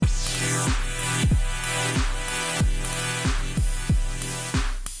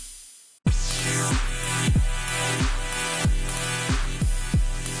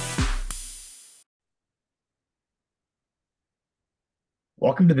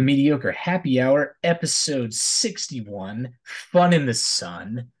Welcome to the Mediocre Happy Hour, episode 61. Fun in the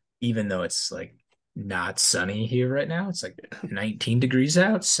sun, even though it's like not sunny here right now. It's like 19 degrees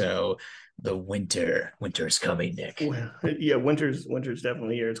out, so the winter is coming, Nick. Well, yeah, winter's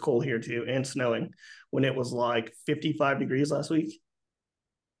definitely here. It's cold here too, and snowing. When it was like 55 degrees last week,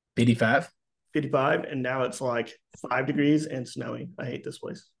 85. 55, and now it's like 5 degrees and snowing. I hate this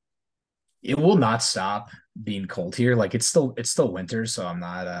place. It will not stop being cold here. Like it's still winter, so I'm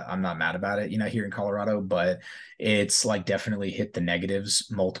not mad about it, here in Colorado, but it's like definitely hit the negatives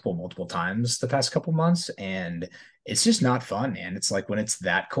multiple times the past couple months, and it's just not fun, man. It's like when it's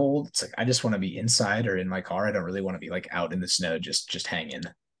that cold, it's like I just want to be inside or in my car. I don't really want to be like out in the snow just hanging.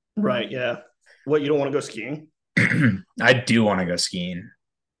 Right? Yeah. What, you don't want to go skiing? I do want to go skiing.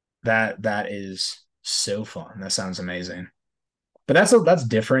 That is so fun. That sounds amazing. But that's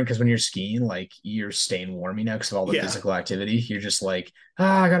different because when you're skiing, like you're staying warm, because of all the Yeah. physical activity. You're just like,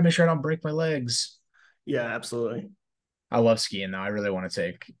 I gotta make sure I don't break my legs. Yeah. Absolutely. I love skiing though. I really want to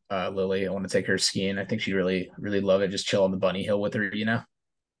take Lily. I want to take her skiing. I think she'd really love it. Just chill on the bunny hill with her.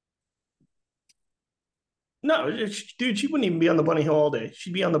 No, dude, she wouldn't even be on the bunny hill all day.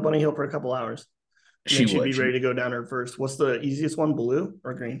 She'd be on the bunny hill for a couple hours, and She then she'd be would. ready to go down her first. What's the easiest one? Blue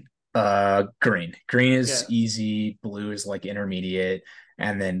or green? Green. Green is Yeah. easy, blue is like intermediate,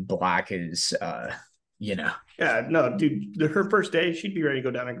 and then black is you know, Yeah. No, dude, her first day, she'd be ready to go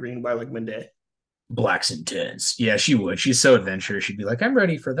down a green by like midday. black's intense. Yeah, she would. She's so adventurous. She'd be like, I'm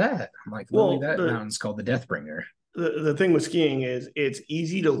ready for that. I'm like, Lily, Well, that the mountain's called the Deathbringer. the thing with skiing is it's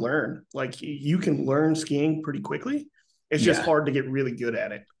easy to learn. Like you can learn skiing pretty quickly. It's just Yeah. hard to get really good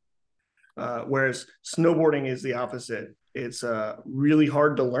at it. Whereas snowboarding is the opposite. It's really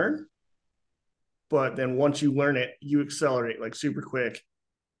hard to learn, but then once you learn it, you accelerate like super quick,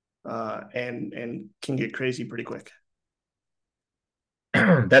 and can get crazy pretty quick.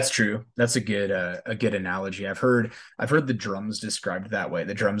 That's true. That's a good analogy. I've heard the drums described that way.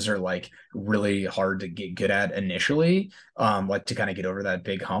 The drums are like really hard to get good at initially, like to kind of get over that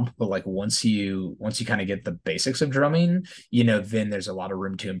big hump. But like once you kind of get the basics of drumming, then there's a lot of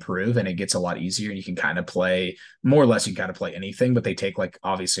room to improve and it gets a lot easier and you can kind of play more or less you can kind of play anything, but they take like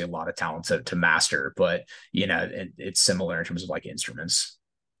obviously a lot of talent to master. But it's similar in terms of like instruments.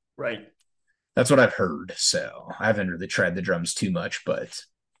 Right. That's what I've heard. So I haven't really tried the drums too much, but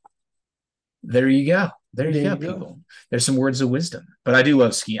there you go. There you There go, you go. people. There's some words of wisdom. But I do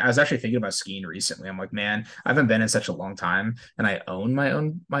love skiing. I was actually thinking about skiing recently. I'm like, man, I haven't been in such a long time, and I own my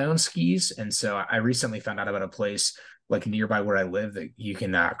own skis. And so I recently found out about a place like nearby where I live that you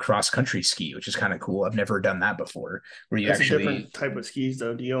can cross country ski, which is kind of cool. I've never done that before. Where you That's a actually different type of skis,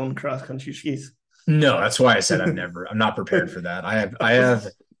 though. Do you own cross country skis? no, that's why I said I'm not prepared for that. I have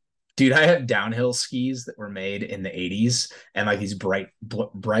Dude, I had downhill skis that were made in the 80s and like these bright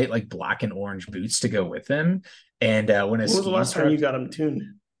like black and orange boots to go with them. And when a When was the ski last time you instructor, got them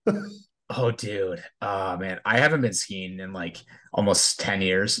tuned? oh dude, oh man, I haven't been skiing in like almost 10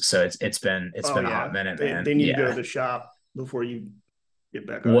 years, so it's Oh been a hot yeah, minute, they man. need to go to Yeah. the shop before you get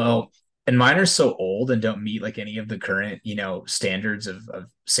back on it. Well, and mine are so old and don't meet like any of the current, standards of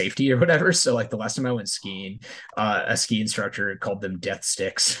safety or whatever. So like the last time I went skiing, a ski instructor called them death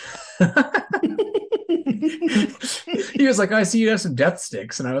sticks. He was like, "Oh, I see you have some death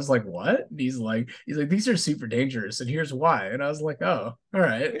sticks," and I was like, "What?" And he's like, "These are super dangerous, and here's why." And I was like, "Oh, all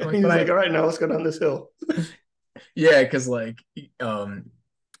right." I'm like, but He's like, I, all right, now let's go down this hill. yeah, because like, um,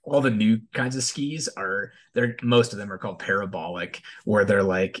 all the new kinds of skis they're most of them are called parabolic, where they're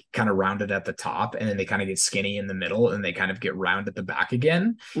like kind of rounded at the top, and then they kind of get skinny in the middle, and they kind of get round at the back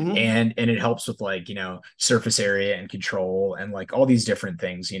again, Mm-hmm. and it helps with like surface area and control and like all these different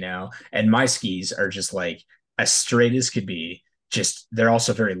things. And my skis are just like as straight as could be. Just they're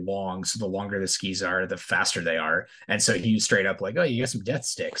also very long, so the longer the skis are, the faster they are. And so he was straight up like, "Oh, you got some death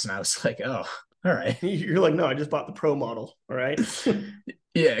sticks," and I was like, "Oh, all right." You're like, no, I just bought the pro model. All right.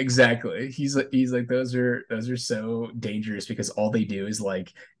 Yeah, exactly. He's like those are so dangerous because all they do is like,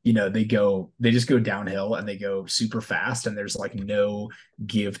 they just go downhill and they go super fast and there's like no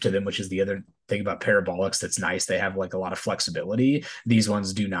give to them, which is the other thing about parabolics that's nice. They have like a lot of flexibility. These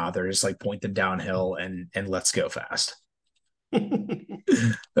ones do not. They're just like point them downhill and let's go fast.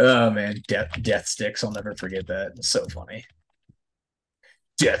 Oh man, death sticks. I'll never forget that. It's so funny.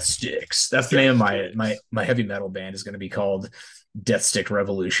 Death Sticks. That's the name Death of my my sticks. my heavy metal band is going to be called Death Stick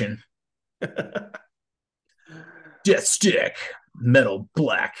Revolution. Death Stick, Metal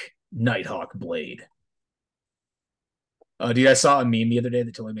Black, Nighthawk Blade. Dude, I saw a meme the other day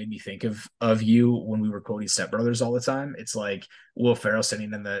that totally made me think of you when we were quoting Step Brothers all the time. It's like Will Ferrell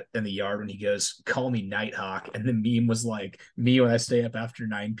sitting in the yard when he goes, "Call me Nighthawk," and the meme was like me when I stay up after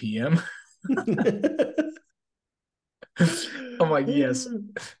 9 p.m. I'm like, yes,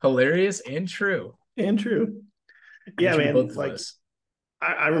 hilarious and true. And true. I Yeah, get you with man. both of Like those.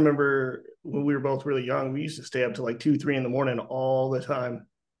 I remember when we were both really young, we used to stay up to like 2, 3 in the morning all the time.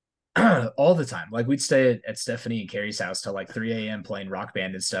 All the time. Like we'd stay at Stephanie and Carrie's house till like 3 a.m. playing Rock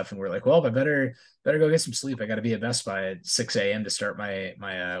Band and stuff. And we're like, well, I better go get some sleep. I got to be at Best Buy at 6 a.m. to start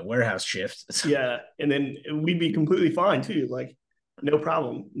my warehouse shift. Yeah. And then we'd be completely fine too. Like, no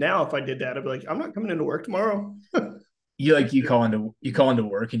problem. Now, if I did that, I'd be like, I'm not coming into work tomorrow. You call into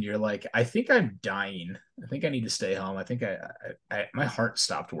work and you're like, I think I'm dying. I think I need to stay home. I think I my heart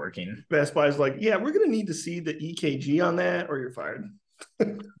stopped working. Best Buy's like, yeah, we're going to need to see the EKG on that or you're fired.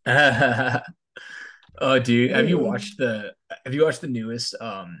 Oh, dude, have you watched the newest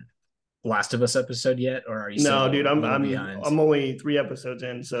Last of Us episode yet, or are you No, dude, still a I'm little I'm behind? I'm only 3 episodes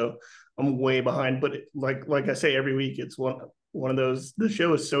in, so I'm way behind. But like I say every week, it's one of those. The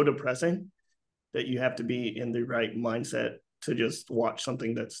show is so depressing that you have to be in the right mindset to just watch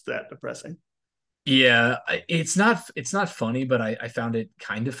something that's that depressing. Yeah, it's not funny, but I found it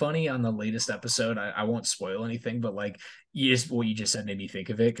kind of funny on the latest episode. I won't spoil anything, but like what you just said made me think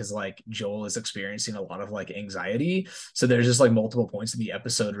of it because like Joel is experiencing a lot of like anxiety. So there's just like multiple points in the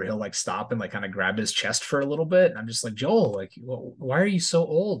episode where he'll like stop and like kind of grab his chest for a little bit. And I'm just like, Joel, like, why are you so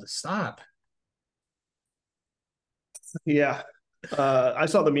old? Stop. Yeah, I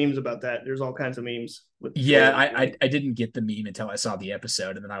saw the memes about that. There's all kinds of memes with Yeah, Joel. I didn't get the meme until I saw the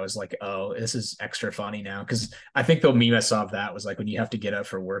episode, and then I was like, "Oh, this is extra funny now." Because I think the meme I saw of that was like when you have to get up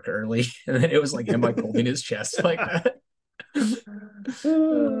for work early, and then it was like him like holding his chest like that. That's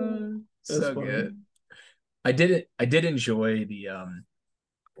So funny. good. I did enjoy the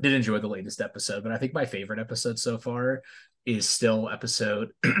latest episode, but I think my favorite episode so far is still episode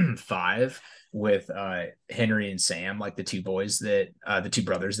 5 with Henry and Sam, like the two brothers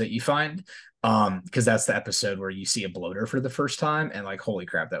that you find. Because that's the episode where you see a bloater for the first time, and like, holy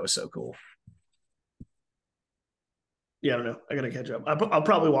crap, that was so cool. Yeah, I don't know. I gotta catch up. I'll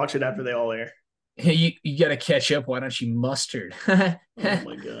probably watch it after they all air. Hey, you got to catch up. Why don't you mustard? Oh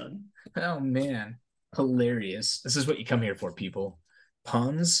my god. Oh man, hilarious. This is what you come here for, people.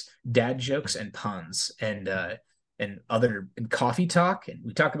 Puns, dad jokes, and puns, and coffee talk. And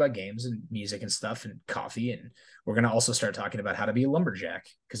we talk about games and music and stuff and coffee. And we're gonna also start talking about how to be a lumberjack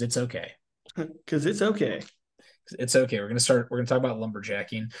because it's okay. Because it's okay. It's okay. We're gonna talk about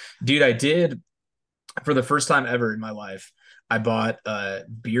lumberjacking. Dude, I did for the first time ever in my life, I bought a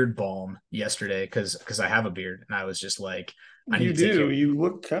beard balm yesterday because I have a beard and I was just like, I You need to take do. care You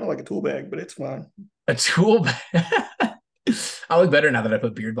look kind of like a tool bag, but it's fine. a tool. I look better now that I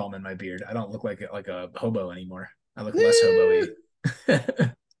put beard balm in my beard. I don't look like a hobo anymore. I look less hobo-y.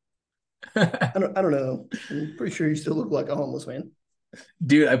 I don't know. I'm pretty sure you still look like a homeless man.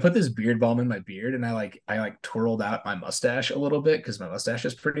 Dude, I put this beard balm in my beard and I twirled out my mustache a little bit because my mustache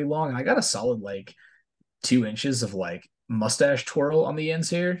is pretty long and I got a solid like 2 inches of like mustache twirl on the ends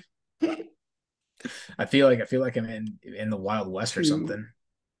here. I feel like I'm in the Wild West or Two something.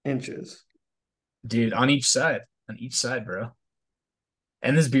 inches. Dude, on each side, bro.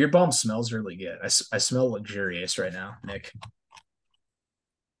 And this beard balm smells really good. I smell luxurious right now, Nick.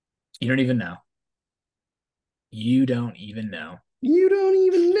 You don't even know. You don't even know. You don't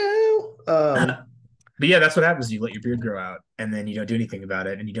even know. But yeah, that's what happens. You let your beard grow out and then you don't do anything about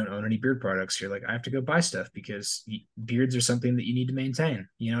it and you don't own any beard products. You're like, I have to go buy stuff because beards are something that you need to maintain.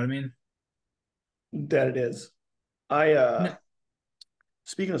 You know what I mean? that it is. I No.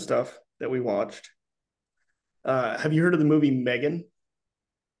 speaking of stuff that we watched, have you heard of the movie Megan?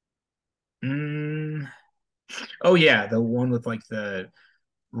 Mm. Oh yeah, the one with like the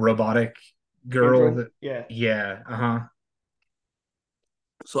robotic girl Android? that Yeah. yeah, uh-huh.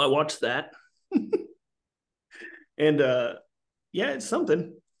 So I watched that. And yeah, it's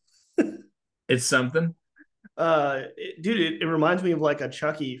something. It's something. Dude, it reminds me of like a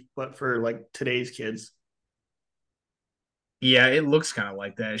Chucky, but for like today's kids. Yeah, it looks kind of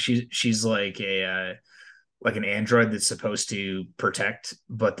like that. She's like an android that's supposed to protect,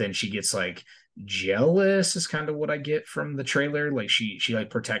 but then she gets like jealous is kind of what I get from the trailer. Like she like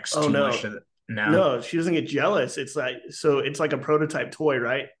protects Oh too much no. of it. No. No, she doesn't get jealous. It's like so it's like a prototype toy,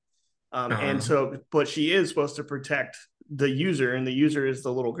 right? And Uh-huh. so but she is supposed to protect the user, and the user is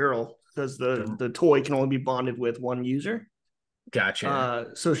the little girl because the toy can only be bonded with one user. Gotcha.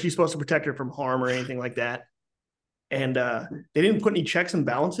 So she's supposed to protect her from harm or anything like that. And they didn't put any checks and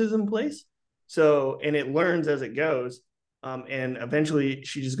balances in place. So and it learns as it goes. And eventually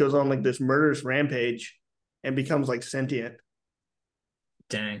she just goes on like this murderous rampage and becomes like sentient.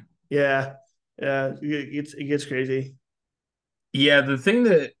 Dang. Yeah, yeah, it gets crazy. Yeah,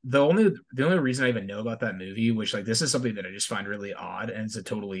 the only reason I even know about that movie, which like this is something that I just find really odd, and it's a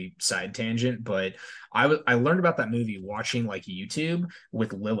totally side tangent, but I learned about that movie watching like YouTube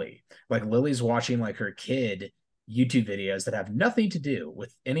with Lily. Like Lily's watching like her kid YouTube videos that have nothing to do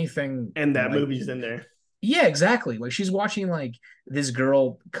with anything And that like movie's in there. yeah, exactly. Like she's watching like this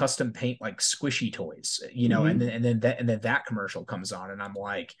girl custom paint like squishy toys, you know, and then Mm-hmm. and then that commercial comes on, and I'm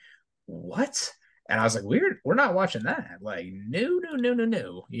like, what? And I was like, we're not watching that. Like, no, no, no, no,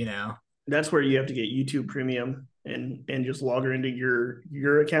 no, you know. That's where you have to get YouTube Premium and just log her into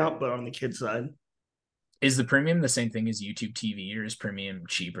your account, but on the kid side. Is the premium the same thing as YouTube TV or is premium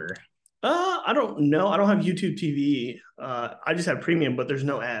cheaper? I don't know. I don't have YouTube TV. I just have Premium, but there's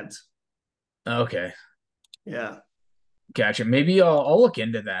no ads. Okay. Yeah. Gotcha. Maybe I'll look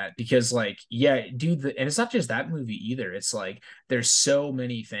into that because like yeah, dude, and it's not just that movie either. It's like there's so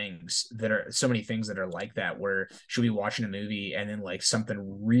many things that are like that where she'll be watching a movie and then like something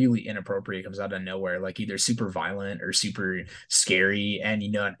really inappropriate comes out of nowhere, like either super violent or super scary, and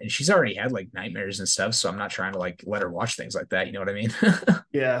you know, and she's already had like nightmares and stuff, so I'm not trying to like let her watch things like that. You know what I mean?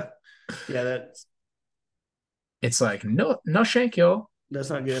 Yeah. Yeah. It's like no, no, shank yo. That's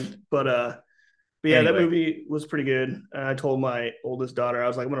not good. But yeah, that Anyway, movie was pretty good. I told my oldest daughter, I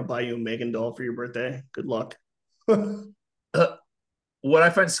was like, I'm gonna buy you a Megan doll for your birthday. Good luck. uh, what I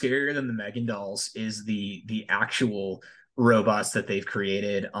find scarier than the Megan dolls is the actual robots that they've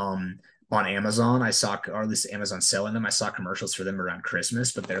created on Amazon. I saw or at least Amazon selling them. I saw commercials for them around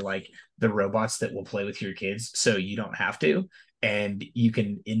Christmas, but they're like the robots that will play with your kids so you don't have to. And you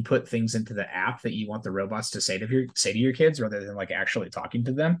can input things into the app that you want the robots to say to your kids rather than like actually talking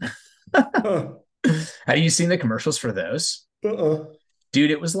to them. Huh. Have you seen the commercials for those? Uh-uh. Dude,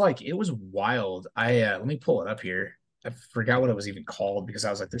 it was wild. I let me pull it up here. I forgot what it was even called because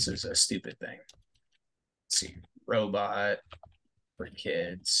I was like, this is a stupid thing. Let's see, robot for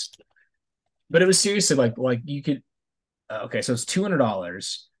kids. But it was seriously like you could okay, so it's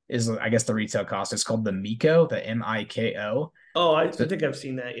 $200 is I guess the retail cost. It's called the Miko, the Miko. Oh, I So think I've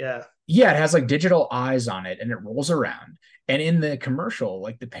seen that. Yeah. yeah, it has like digital eyes on it and it rolls around. And in the commercial,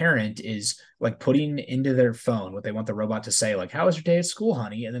 like the parent is like putting into their phone what they want the robot to say, like, how was your day at school,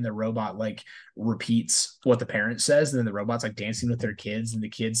 honey? And then the robot like repeats what the parent says. And then the robot's like dancing with their kids, and the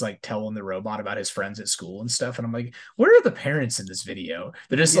kids like telling the robot about his friends at school and stuff. And I'm like, where are the parents in this video?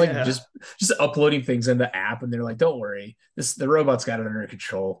 They're just like Yeah. just uploading things in the app, and they're like, don't worry, the robot's got it under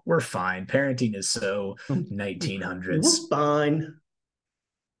control. We're fine. Parenting is so We're 1900s. fine.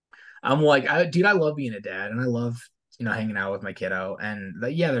 I'm like, dude, I love being a dad and I love, you know, hanging out with my kiddo. And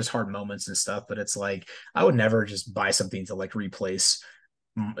yeah, there's hard moments and stuff, but it's like, I would never just buy something to like replace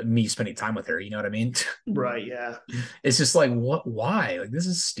me spending time with her. You know what I mean? Right. Yeah. It's just like, why? Like, this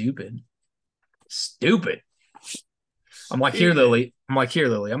is stupid. Stupid. I'm like, here, Yeah. Lily.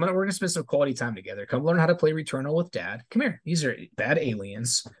 We're gonna spend some quality time together. Come learn how to play Returnal with Dad. Come here. These are bad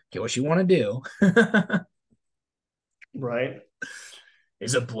aliens. Get what you want to do. Right.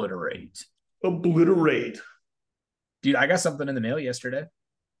 Is obliterate. Obliterate. Dude, I got something in the mail yesterday.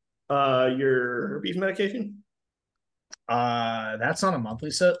 Your herpes medication? That's on a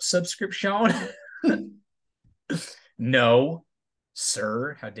monthly subscription. No,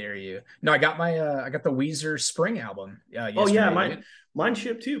 sir. How dare you? No, I got the Weezer Spring album Oh yeah, yesterday, mine dude. mine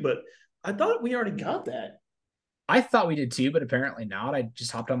shipped too, but I thought we already got that. I thought we did too, but apparently not. I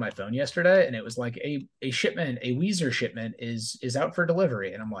just hopped on my phone yesterday and it was like a Weezer shipment is out for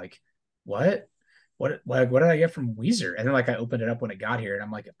delivery. And I'm like, what? What did I get from Weezer? And then like I opened it up when it got here and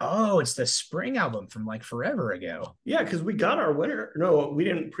I'm like, oh, it's the spring album from like forever ago. Yeah, because we got our winter. No, we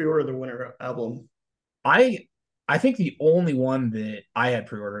didn't pre-order the winter album. I I think the only one that I had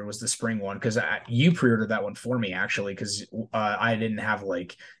pre-ordered was the spring one because you pre-ordered that one for me actually because I didn't have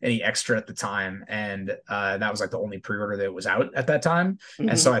like any extra at the time, and that was like the only pre-order that was out at that time.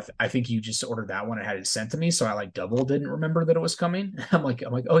 And so Hmm. I think you just ordered that one and had it sent to me, so I like double didn't remember that it was coming. I'm like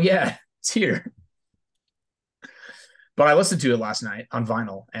oh yeah, it's here. But I listened to it last night on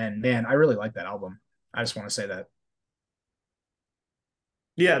vinyl, and man, I really like that album. I just want to say that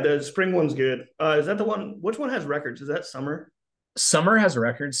Yeah, the spring one's good. Is that the one? Which one has records? Is that summer? summer has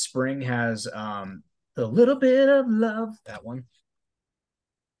records, spring has a little bit of love. That one.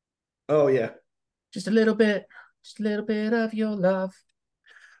 Oh yeah, Just just a little bit of your love.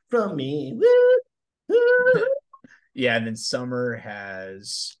 from me. Woo, woo. Yeah, and then summer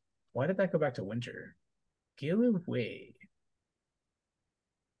has. Why did that go back to winter? Give away.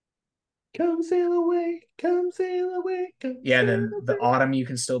 Come sail away, come sail away, come Yeah, and sail then the away. autumn you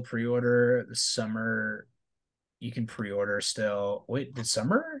can still pre-order. The summer you can pre-order still. Wait, did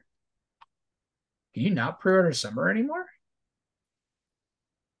summer? Can you not pre-order summer anymore?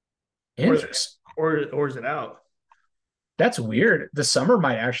 Or Interesting. or is it out? That's weird. The summer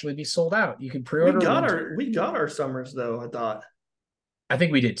might actually be sold out. You can pre-order winter. We got our summers though, I thought. I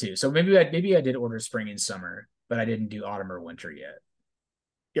think we did too. So maybe I did order spring and summer, but I didn't do autumn or winter yet.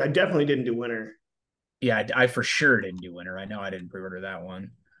 Yeah, I definitely didn't do winter. Yeah, I for sure didn't do winter. I know I didn't pre-order that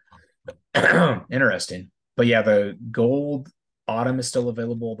one. Interesting. But yeah, the gold autumn is still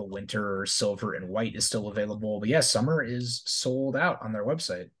available. The winter silver and white is still available. But yeah, summer is sold out on their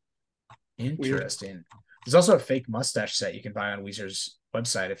website. Weird. Interesting. There's also a fake mustache set you can buy on Weezer's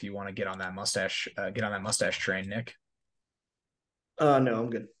website if you want to get on that mustache train, Nick. No, I'm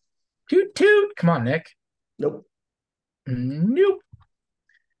good. Toot toot. Come on, Nick. Nope. Nope.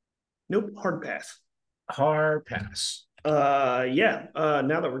 Nope. Hard pass. Hard pass. Yeah. Now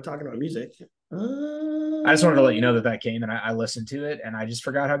that we're talking about music, I just wanted to let you know that that came and I listened to it and I just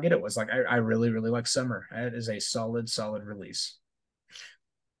forgot how good it was. Like I really, really like Summer. It is a solid, solid release.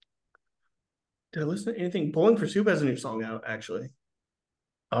 did I listen to anything? Bowling for Soup has a new song out, actually.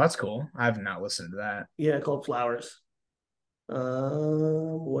 Oh, that's cool. I have not listened to that. Yeah, called Flowers.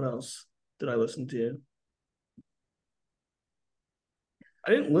 What else did I listen to?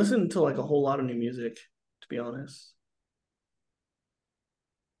 I didn't listen to like a whole lot of new music, to be honest.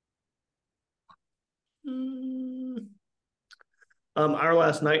 Mm. Our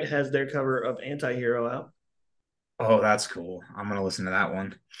Last Night has their cover of Anti-Hero out. Oh, that's cool. I'm gonna listen to that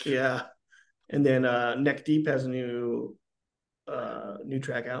one. Yeah. And then Neck Deep has a new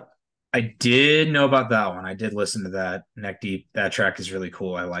track out. I did know about that one. I did listen to that. Neck Deep. That track is really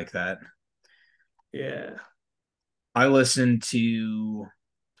cool. I like that. Yeah. I listened to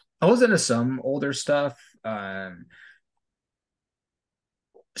I listened to some older stuff. A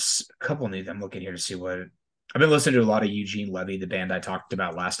couple new. I'm looking here to see what I've been listening to a lot of Eugene Levy, the band I talked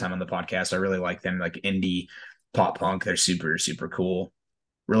about last time on the podcast. I really like them, like indie pop punk. They're super, super cool.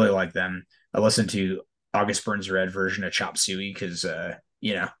 Really like them. I listened to August Burns Red version of Chop Suey because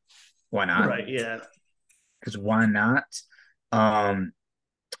why not? Right. Yeah. Because why not? Um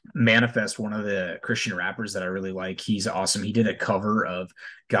Manifest, one of the Christian rappers that I really like. He's awesome. He did a cover of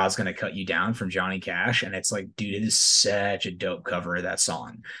God's Gonna Cut You Down from Johnny Cash. And it's like, dude, it is such a dope cover of that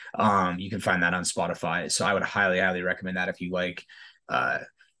song. You can find that on Spotify. So I would highly, highly recommend that if you like uh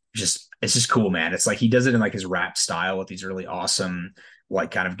just it's just cool, man. It's like he does it in like his rap style with these really awesome like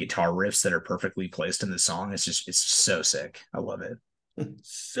kind of guitar riffs that are perfectly placed in the song. It's so sick. I love it.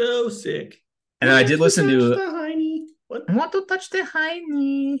 So sick. And then I did listen The to Heine. What? I Want to Touch the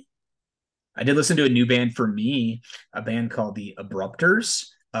Hiney. I did listen to a new band for me, a band called the Abrupters.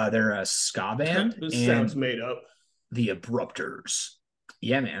 They're a ska band, This sounds and made up. the Abrupters.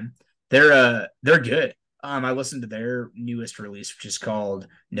 Yeah, man, they're good. I listened to their newest release, which is called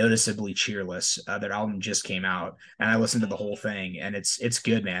Noticeably Cheerless. Their album just came out, and I listened to the whole thing, and it's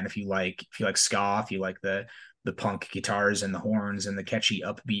good, man. If you like ska, if you like the punk guitars and the horns and the catchy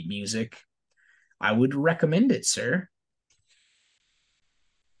upbeat music, I would recommend it, sir.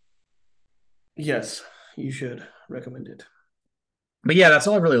 Yes, you should recommend it. But yeah, that's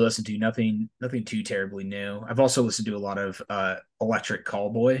all I've really listened to. Nothing too terribly new. I've also listened to a lot of Electric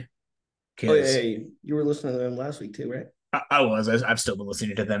Callboy Oh yeah, because you were listening to them last week too, right? I've still been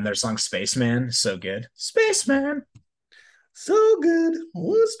listening to them. Their song Spaceman, so good. Spaceman, So good.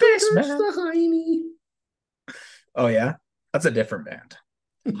 Wants to touch Spaceman. the hiney. Oh yeah, that's a different band.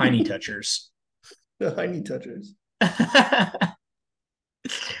 Heiny Touchers. The hiney touchers.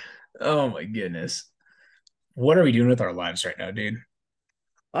 Oh my goodness. What are we doing with our lives right now, dude?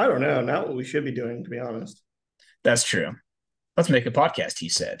 I don't know. Not what we should be doing, to be honest. That's true. Let's make a podcast, he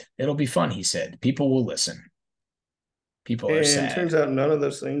said. It'll be fun, he said. People will listen. People are And sad. turns out none of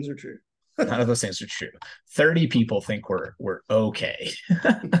those things are true. None of those things are true. 30 people think we're okay.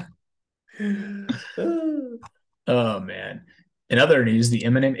 Oh man. In other news, the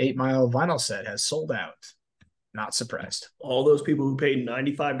Eminem 8 Mile vinyl set has sold out. Not surprised. All those people who paid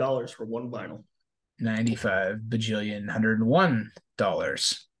 $95 for one vinyl. 95 bajillion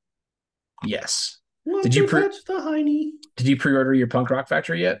 $101. Yes. Want Did you to touch the hiney? did you pre-order your Punk Rock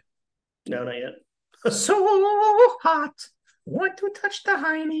Factory yet? No, not yet. So hot. Want to touch the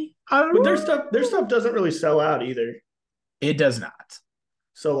hiney? But their stuff doesn't really sell out either. It does not.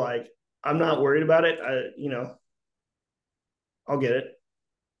 So like I'm not worried about it. I'll get it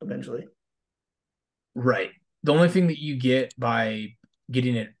eventually. Right. The only thing that you get by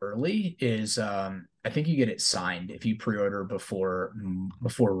getting it early is I think you get it signed if you pre-order before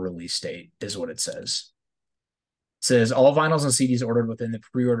release date is what it says. It says all vinyls and CDs ordered within the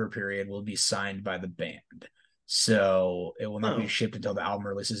pre-order period will be signed by the band. So it will not be Oh, shipped until the album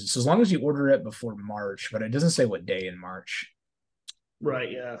releases. So as long as you order it before March, but it doesn't say what day in March.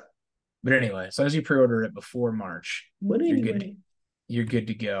 right, yeah. But anyway, as long as you pre-order it before March, But you're good. anyway, You're good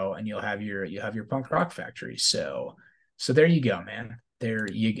to go, and you'll have your punk rock factory. So there you go, man. There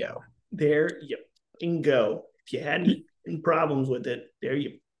you go. there you can go. If you had any problems with it, there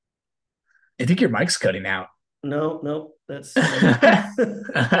you. I think your mic's cutting out. No, no, that's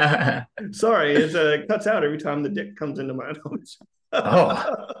sorry. It cuts out every time the dick comes into my nose.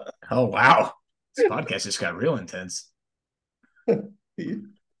 Oh, oh wow. This podcast just got real intense.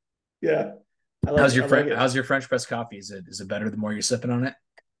 Yeah, I like it. How's your French press coffee? Is it better the more you're sipping on it?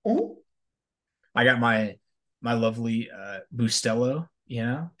 Oh, I got my lovely Bustelo,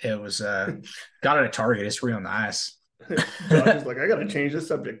 It was got it at Target. It's real nice. Josh is like, I gotta change this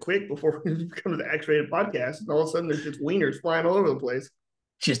subject quick before we become the X-rated podcast, and all of a sudden there's just wieners flying all over the place.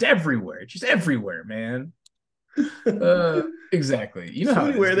 Just everywhere, man. Exactly. You know So how it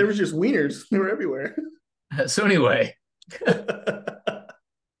is, anywhere there dude. was just wieners. They were everywhere. So anyway,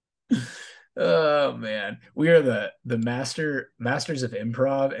 oh man, we are the masters of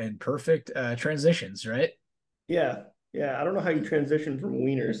improv and perfect transitions, right? Yeah, yeah. I don't know how you transition from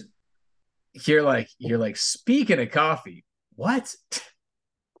wieners. You're like speaking of coffee. What?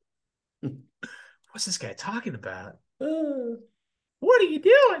 What's this guy talking about? Uh, What are you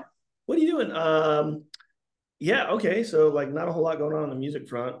doing? what are you doing? Yeah, okay. So like, not a whole lot going on the music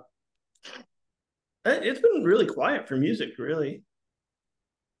front. It's been really quiet for music, really.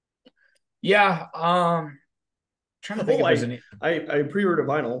 Yeah, trying to think Oh, if there's any. I pre-ordered a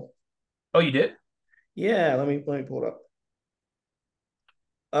vinyl. Oh, you did? Yeah, let me pull it up.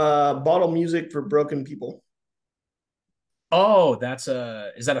 Bottle music for broken people. Oh, is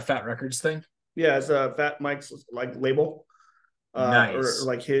that a Fat Records thing? Yeah, it's a Fat Mike's like label, or Nice.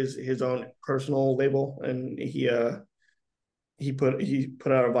 like his own personal label, and he put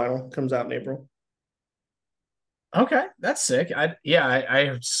out a vinyl. Comes out in April. Okay, that's sick.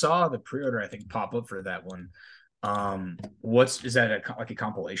 I saw the pre-order I think pop up for that one. What's is that like a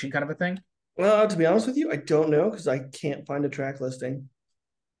compilation kind of a thing? To be honest with you, I don't know because I can't find a track listing,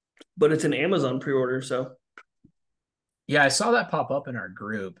 but it's an Amazon pre-order, so Yeah, I saw that pop up in our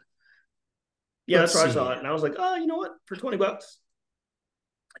group. yeah, Let's that's where I saw see. it, and I was like, oh, you know what? For $20.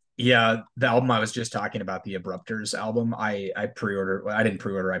 Yeah, the album I was just talking about, the Abrupters album. I pre-ordered. Well, I didn't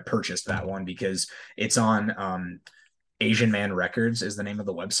pre-order. I purchased that one because it's on Asian Man Records is the name of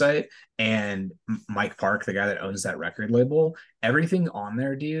the website, and Mike Park, the guy that owns that record label, everything on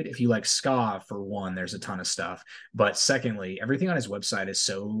there, dude. If you like ska, for one, there's a ton of stuff. But secondly, everything on his website is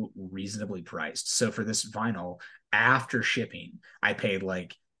so reasonably priced. So for this vinyl, after shipping, I paid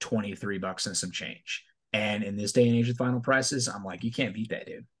like $23 and some change. And in this day and age with vinyl prices, I'm like, you can't beat that,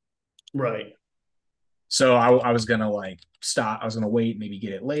 dude. Right. So I was gonna like stop. I was gonna wait, maybe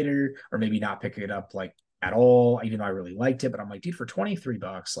get it later, or maybe not pick it up like at all, even though I really liked it. But I'm like, dude, for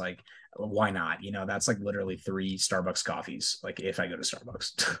 $23, like, why not? That's like literally three Starbucks coffees. Like if I go to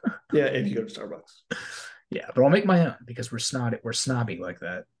Starbucks. Yeah, if you go to Starbucks, Yeah, but I'll make my own because we're snobby like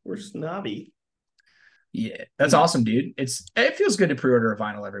that. we're snobby. Yeah, that's awesome, dude. It feels good to pre-order a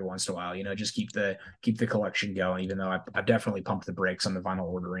vinyl every once in a while. Just keep the collection going. Even though I've definitely pumped the brakes on the vinyl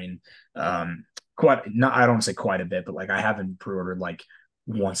ordering, quite not. I don't say quite a bit, but like I haven't pre-ordered like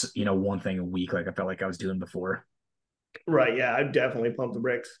once, one thing a week like I felt like I was doing before. Right. Yeah, I definitely pumped the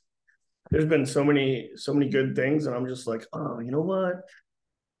brakes. There's been so many good things, and I'm just like, oh, you know what?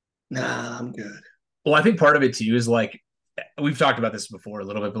 Nah, I'm good. Well, I think part of it too is like we've talked about this before a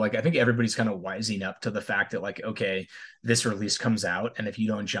little bit, but like I think everybody's kind of wising up to the fact that like, okay, this release comes out, and if you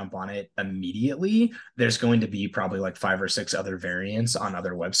don't jump on it immediately, there's going to be probably like five or six other variants on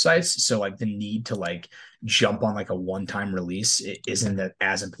other websites. So like the need to like jump on like a one-time release it isn't that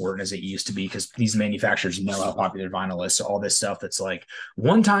as important as it used to be because these manufacturers know how popular vinyl is. So all this stuff that's like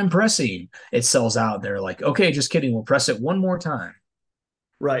one-time pressing, it sells out. They're like, okay, just kidding, we'll press it one more time.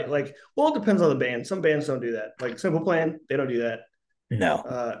 Right. Like, well, it depends on the band. Some bands don't do that. Like Simple Plan, they don't do that.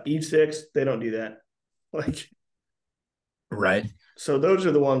 No. Eve Six, they don't do that. Like, Right. so those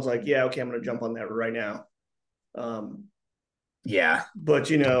are the ones like, yeah, okay, I'm gonna jump on that right now. Um, Yeah. but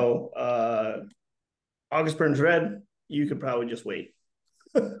August Burns Red, you could probably just wait.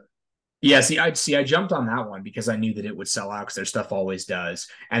 Yeah, I jumped on that one because I knew that it would sell out because their stuff always does.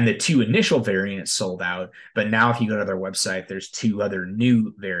 And the two initial variants sold out, but now if you go to their website, there's two other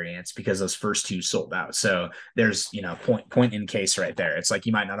new variants because those first two sold out. So there's, point in case right there. It's like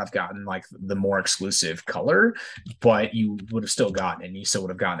you might not have gotten like the more exclusive color, but you would have still gotten it, and you still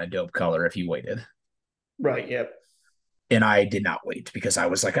would have gotten a dope color if you waited. Right. Yep. And I did not wait because I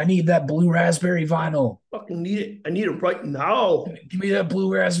was like, I need that blue raspberry vinyl. Fucking need it. I need it right now. Give me that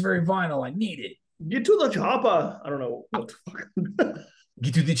blue raspberry vinyl. I need it. Get to the chopper. I don't know what the fuck.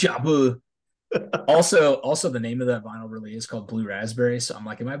 Get to the chopper. Also, the name of that vinyl really is called Blue Raspberry. So I'm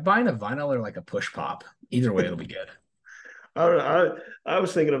like, am I buying a vinyl or like a push pop? Either way, it'll be good. I don't know. I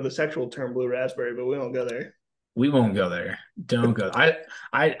was thinking of the sexual term blue raspberry, but we don't go there. We won't go there. Don't go. I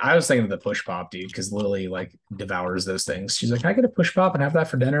was thinking of the push pop, dude, because Lily like devours those things. She's like, can I get a push pop and have that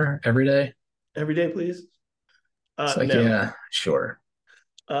for dinner every day? Every day, please. It's like, No. yeah, sure.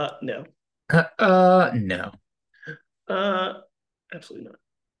 No. No. Uh, absolutely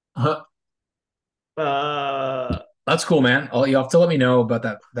not. Uh, Uh, that's cool, man. You have to let me know about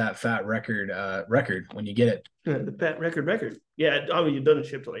that fat record when you get it. the Pat record. Yeah, I mean, it doesn't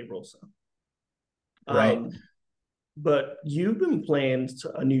ship till April, so. Right. Um, but you've been playing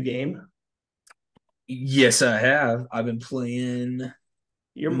a new game. Yes, I have. I've been playing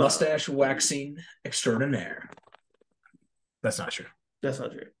Your Mustache Waxing Extraordinaire. That's not true. That's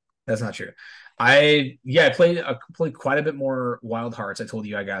not true. That's not true. I played quite a bit more Wild Hearts. I told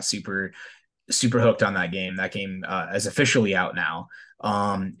you I got super hooked on that game. That game is officially out now.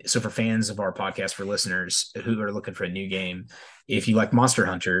 So for fans of our podcast, for listeners who are looking for a new game, if you like Monster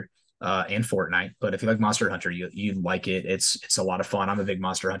Hunter and Fortnite, but if you like Monster Hunter, you like it. It's a lot of fun. I'm a big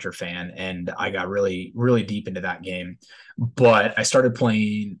Monster Hunter fan, and I got really really deep into that game. But I started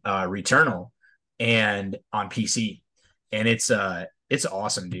playing Returnal and on PC, and it's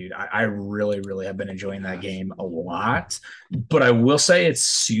awesome, dude. I really, really have been enjoying that game a lot. But I will say it's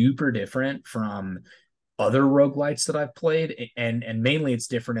super different from other roguelites that I've played. And mainly it's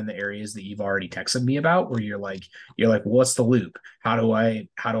different in the areas that you've already texted me about, where you're like, what's the loop? How do I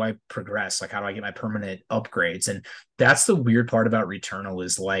progress? Like how do I get my permanent upgrades? And that's the weird part about Returnal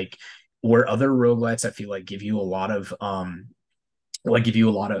is like where other roguelites I feel like give you a lot of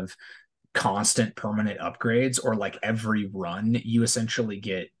constant permanent upgrades, or like every run you essentially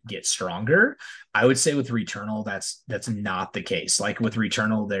get stronger. I would say with Returnal that's not the case. Like with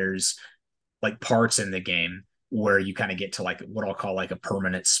Returnal there's like parts in the game where you kind of get to like what I'll call like a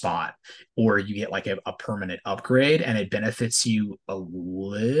permanent spot, or you get like a permanent upgrade and it benefits you a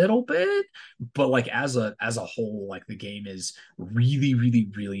little bit. But like as a whole, like the game is really, really,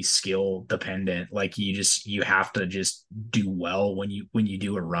 really skill dependent. Like you have to just do well when you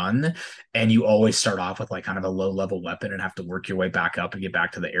do a run, and you always start off with like kind of a low level weapon and have to work your way back up and get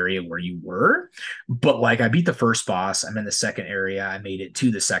back to the area where you were. But like I beat the first boss, I'm in the second area, I made it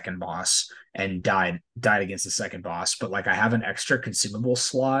to the second boss and died against the second boss. But like I have an extra consumable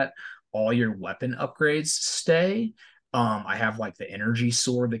slot. All your weapon upgrades stay. I have like the energy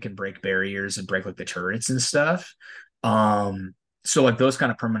sword that can break barriers and break like the turrets and stuff. So like those kind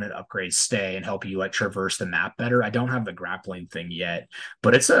of permanent upgrades stay and help you like traverse the map better. I don't have the grappling thing yet,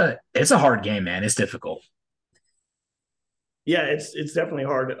 but it's a hard game, man. It's difficult. Yeah, it's definitely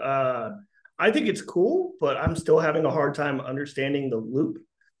hard. I think it's cool, but I'm still having a hard time understanding the loop.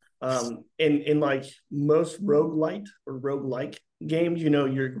 In like most roguelite or roguelike games,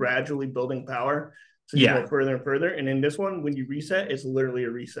 you're gradually building power. So you Yeah. go further and further. And in this one, when you reset, it's literally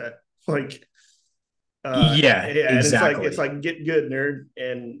a reset. Like Yeah, yeah, and exactly. it's like get good, nerd.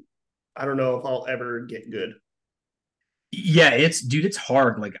 And I don't know if I'll ever get good. Yeah, it's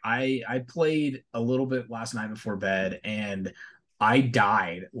hard. Like I played a little bit last night before bed, and I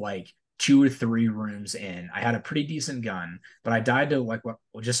died like two or three rooms in. I had a pretty decent gun, but I died to like what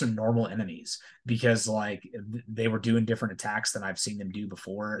just some normal enemies because like they were doing different attacks than I've seen them do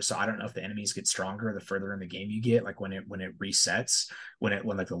before. So I don't know if the enemies get stronger the further in the game you get, like when it resets, when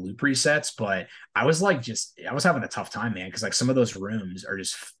like the loop resets. But I was having a tough time, man, because like some of those rooms are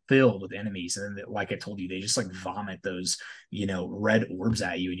just filled with enemies, and then like I told you, they just like vomit those red orbs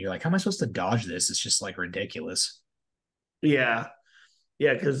at you, and you're like, how am I supposed to dodge this? It's just like ridiculous. Yeah.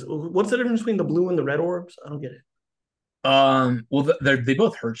 Yeah, because what's the difference between the blue and the red orbs? I don't get it. Well, they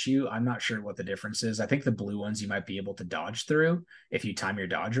both hurt you. I'm not sure what the difference is. I think the blue ones you might be able to dodge through if you time your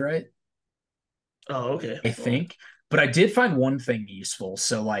dodge right. Oh, okay. I think, but I did find one thing useful.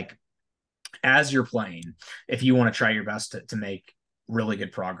 So, like, as you're playing, if you want to try your best to make really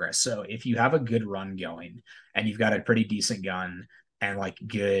good progress. So if you have a good run going and you've got a pretty decent gun and like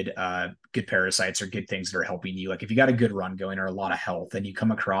good parasites or good things that are helping you, like if you got a good run going or a lot of health and you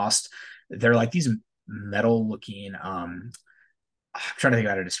come across They're like these metal looking I'm trying to think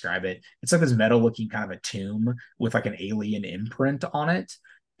of how to describe it. It's like this metal looking kind of a tomb with like an alien imprint on it.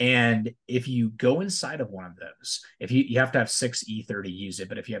 And if you go inside of one of those, if you have to have 6 ether to use it,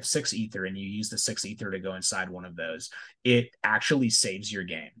 but if you have 6 ether and you use the 6 ether to go inside one of those, it actually saves your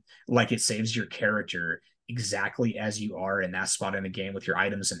game. Like it saves your character exactly as you are in that spot in the game with your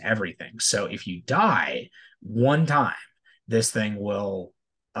items and everything. So if you die one time, this thing will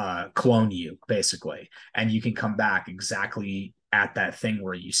clone you basically, and you can come back exactly at that thing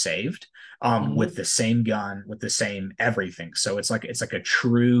where you saved, with the same gun, with the same everything. So it's like a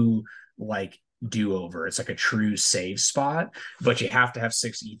true like do over. It's like a true save spot, but you have to have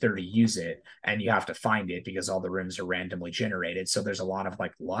 6 ether to use it, and you have to find it because all the rooms are randomly generated. So there's a lot of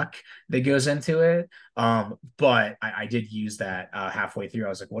like luck that goes into it. But I did use that halfway through. I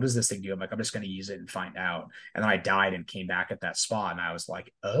was like, what does this thing do? I'm like, I'm just going to use it and find out. And then I died and came back at that spot, and I was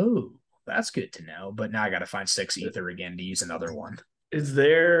like, oh, that's good to know. But now I got to find 6 ether again to use another one. Is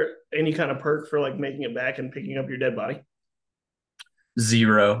there any kind of perk for like making it back and picking up your dead body?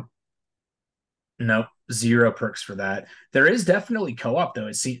 Zero. Nope. Zero perks for that. There is definitely co-op though.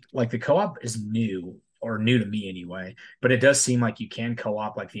 It seems like the co-op is new, or new to me anyway, but it does seem like you can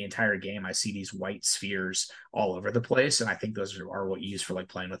co-op like the entire game. I see these white spheres all over the place, and I think those are what you use for like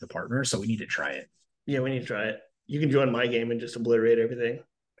playing with a partner. So we need to try it. Yeah, we need to try it. You can join my game and just obliterate everything.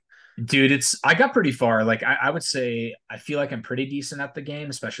 Dude, I got pretty far. Like I would say I feel like I'm pretty decent at the game,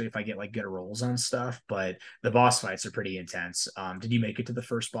 especially if I get like good rolls on stuff. But the boss fights are pretty intense. Did you make it to the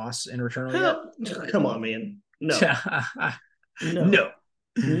first boss in Returnal yet? Come on, man. No, no,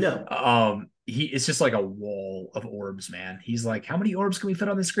 No. no. He it's just like a wall of orbs, man. He's like, how many orbs can we fit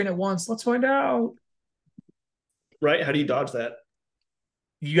on the screen at once? Let's find out. Right? How do you dodge that?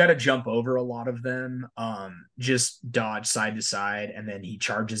 You got to jump over a lot of them. Just dodge side to side, and then he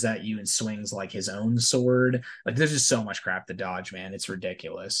charges at you and swings like his own sword. Like there's just so much crap to dodge, man. It's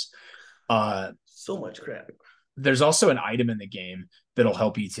ridiculous. So much crap. There's also an item in the game that'll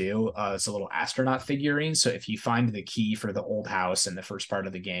help you too. It's a little astronaut figurine. So if you find the key for the old house in the first part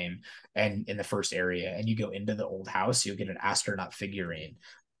of the game and in the first area, and you go into the old house, you'll get an astronaut figurine.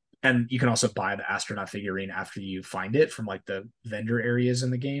 And you can also buy the astronaut figurine after you find it from like the vendor areas in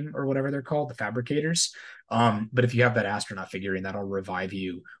the game or whatever they're called, the fabricators. But if you have that astronaut figurine, that'll revive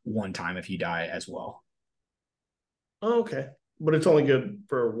you one time if you die as well. Oh, okay. But it's only good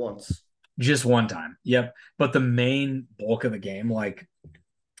for once. Just one time. Yep. But the main bulk of the game, like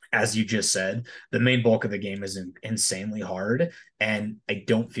as you just said, the main bulk of the game is insanely hard. And I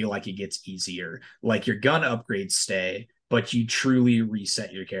don't feel like it gets easier. Like your gun upgrades stay, but you truly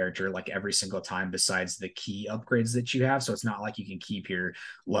reset your character like every single time besides the key upgrades that you have. So it's not like you can keep your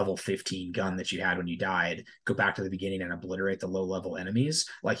level 15 gun that you had when you died, go back to the beginning and obliterate the low level enemies.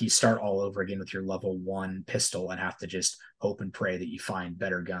 Like you start all over again with your level 1 pistol and have to just hope and pray that you find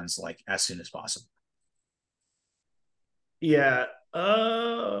better guns like as soon as possible. Yeah.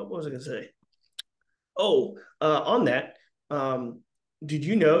 What was I gonna say? Oh, on that, did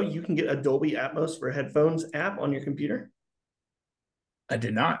you know you can get Dolby Atmos for headphones app on your computer? I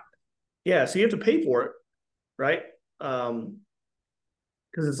did not. Yeah, so you have to pay for it, right? Because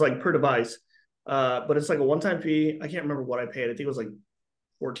it's like per device. But it's like a one-time fee. I can't remember what I paid. I think it was like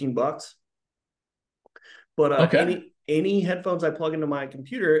 $14. But Okay. any headphones I plug into my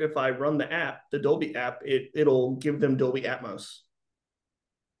computer, if I run the app, the Dolby app, it'll give them Dolby Atmos.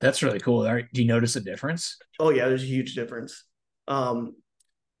 That's really cool. All right. Do you notice a difference? Oh yeah, there's a huge difference. Um,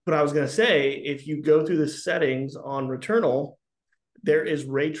 but I was gonna say, if you go through the settings on Returnal, there is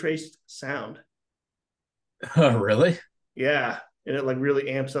ray traced sound. Oh, really? Yeah, and it like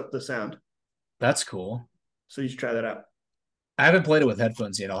really amps up the sound. That's cool. So you should try that out. I haven't played it with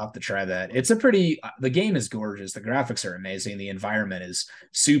headphones yet. I'll have to try that. The game is gorgeous. The graphics are amazing. The environment is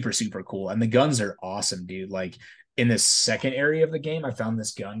super, super cool. And the guns are awesome, dude. Like in this second area of the game, I found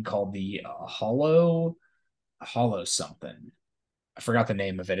this gun called the Hollow something. I forgot the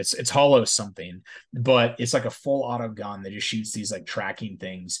name of it. It's Hollow something, but it's like a full auto gun that just shoots these like tracking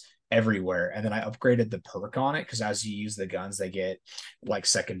things everywhere. And then I upgraded the perk on it because as you use the guns, they get like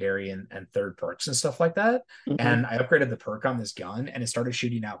secondary and third perks and stuff like that. Mm-hmm. And I upgraded the perk on this gun and it started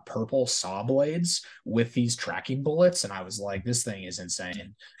shooting out purple saw blades with these tracking bullets. And I was like, this thing is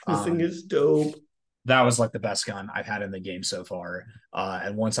insane. This thing is dope. That was like the best gun I've had in the game so far.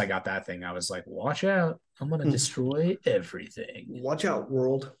 And once I got that thing, I was like, watch out. I'm going to destroy everything. Watch out,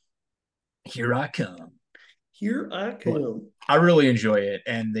 world. Here I come. Here I come. I really enjoy it.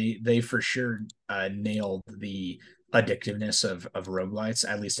 And they for sure nailed addictiveness of roguelites,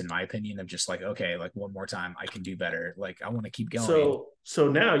 at least in my opinion, of just like, okay, like one more time, I can do better. Like I want to keep going. So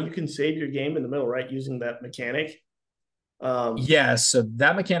now you can save your game in the middle, right? Using that mechanic. Um, Yeah, so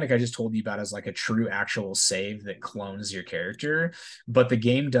that mechanic I just told you about is like a true actual save that clones your character, but the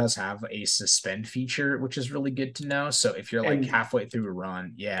game does have a suspend feature, which is really good to know. So if you're like and halfway through a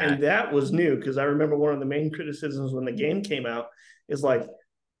run, yeah, and that was new because I remember one of the main criticisms when the game came out is like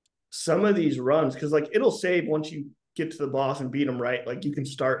some of these runs, because like it'll save once you get to the boss and beat them, right? Like you can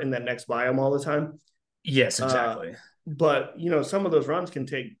start in that next biome all the time. yes, Uh, exactly. but you know, some of those runs can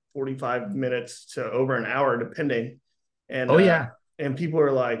take 45 minutes to over an hour, depending. And Oh yeah. and people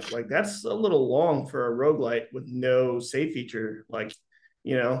are like that's a little long for a roguelite with no save feature, like,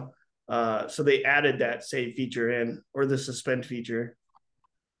 you know. So they added that save feature in, or the suspend feature.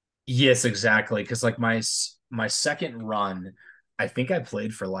 Yes, exactly. Because like my second run, I think I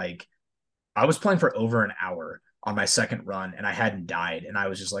played for like I was playing for over an hour on my second run and I hadn't died. And I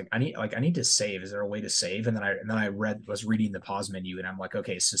was just like, I need to save. Is there a way to save? And then I was reading the pause menu and I'm like,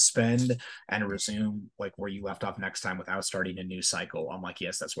 okay, suspend and resume like where you left off next time without starting a new cycle. I'm like,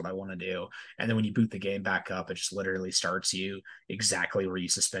 yes, that's what I want to do. And then when you boot the game back up, it just literally starts you exactly where you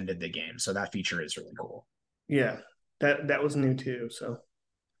suspended the game. So that feature is really cool. Yeah, that was new too. So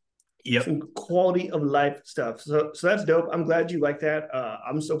Yep. some quality of life stuff. So that's dope. I'm glad you like that.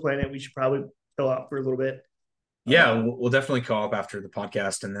 I'm still playing it. We should probably go out for a little bit. Yeah, Uh, we'll definitely call up after the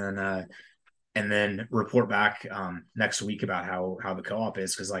podcast and then report back next week about how the co-op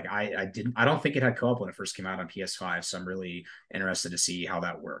is because like I don't think it had co-op when it first came out on PS5, so I'm really interested to see how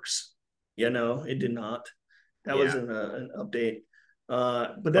that works. yeah, no, it did not. That was Yeah. an update.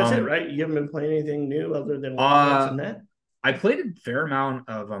 But that's it, Um. right? You haven't been playing anything new other than Wild Hearts Uh. and that. I played a fair amount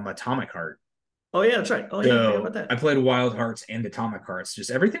of Atomic Heart. Oh yeah, that's right. Oh yeah, I forgot about So I that. played Wild Hearts and Atomic Hearts,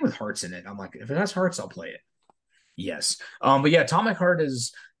 just everything with hearts in it. I'm like, if it has hearts, I'll play it. Yes. But yeah, Atomic Heart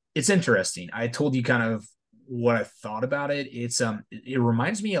is it's interesting. I told you kind of what I thought about it. It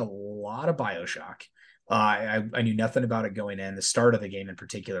reminds me a lot of BioShock. I knew nothing about it going in. The start of the game in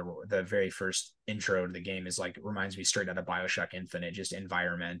particular, the very first intro to the game is like reminds me straight out of BioShock Infinite, just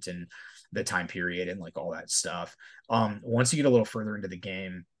environment and the time period and like all that stuff. Once you get a little further into the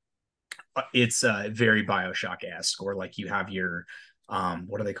game, it's very BioShock-esque, or like you have your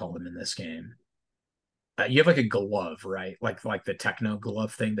what do they call them in this game? You have like a glove, right? Like the techno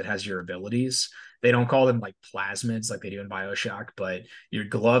glove thing that has your abilities. They don't call them like plasmids like they do in BioShock, but your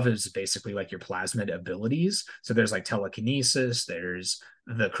glove is basically like your plasmid abilities. So there's like telekinesis, there's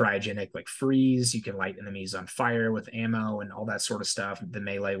the cryogenic like freeze, you can light enemies on fire with ammo and all that sort of stuff, the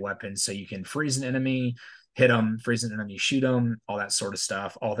melee weapons, so you can freeze an enemy, hit them, freeze an enemy, shoot them, all that sort of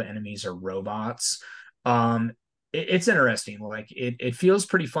stuff. All the enemies are robots. Um, it's interesting. Like it feels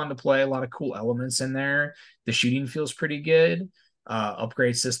pretty fun to play. A lot of cool elements in there. The shooting feels pretty good.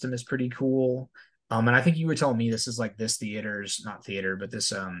 Upgrade system is pretty cool. And I think you were telling me this is like this theater's not theater, but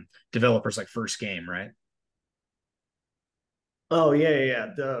this developer's like first game, right? Oh yeah, yeah, yeah.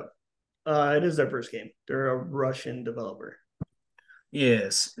 The it is their first game. They're a Russian developer.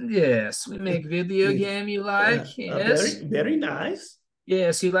 Yes, yes. We make video game you like. Very Yes, very nice.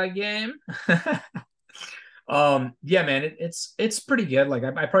 yes. You like game? Yeah, man, it's pretty good. Like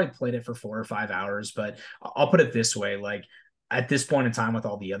I probably played it for 4 or 5 hours, but I'll put it this way: like at this point in time, with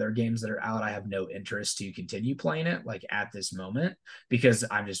all the other games that are out, I have no interest to continue playing it. Like at this moment, because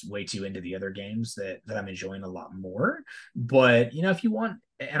I'm just way too into the other games that I'm enjoying a lot more. But you know, if you want,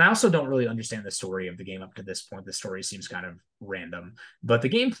 and I also don't really understand the story of the game up to this point. The story seems kind of random, but the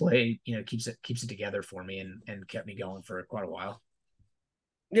gameplay, you know, keeps it together for me and kept me going for quite a while.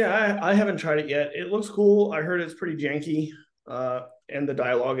 Yeah, I haven't tried it yet. It looks cool. I heard it's pretty janky, and the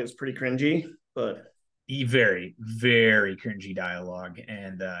dialogue is pretty cringy. But Very very cringy dialogue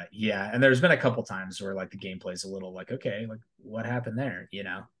and yeah, and there's been a couple times where like the gameplay's a little like, okay, like what happened there, you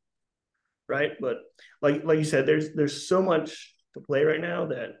know. right, but like you said, there's so much to play right now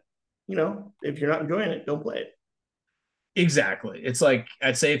that, you know, if you're not enjoying it, don't play it. Exactly. It's like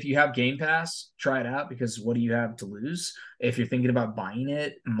I'd say if you have Game Pass, try it out because what do you have to lose? If you're thinking about buying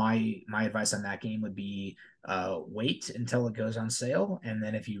it, my advice on that game would be wait until it goes on sale. And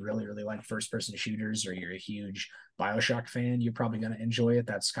then if you really like first person shooters or you're a huge BioShock fan, you're probably gonna enjoy it.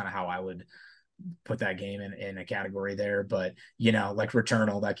 That's kind of how I would put that game in a category there. But you know, like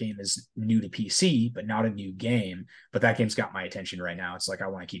Returnal, that game is new to PC, but not a new game. But that game's got my attention right now. It's like I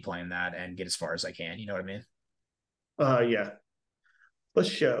want to keep playing that and get as far as I can. You know what I mean? Yeah, let's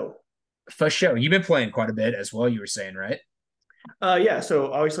show. For sure. You've been playing quite a bit as well, you were saying, right? Yeah,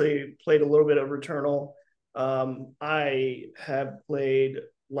 so obviously played a little bit of Returnal. I have played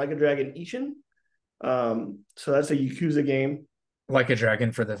Like a Dragon Ishin. So that's a Yakuza game. Like a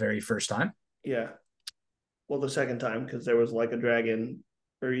Dragon for the very first time. Yeah. Well, the second time because there was Like a Dragon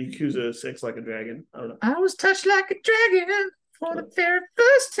or Yakuza 6 Like a Dragon. I don't know. I was touched like a dragon for the very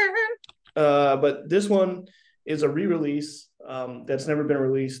first time. But this one is a re-release that's never been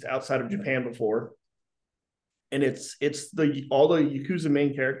released outside of Japan before, and it's the all the Yakuza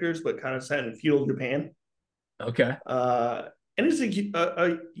main characters, but kind of set in feudal Japan. Okay. And it's a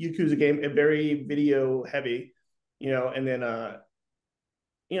Yakuza game, a very video heavy, and then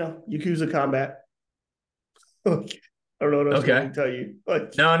Yakuza combat. I don't know what else to Okay. really tell you.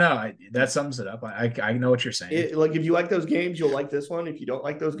 Like, No, no, that sums it up. I know what you're saying. like if you like those games, you'll like this one. If you don't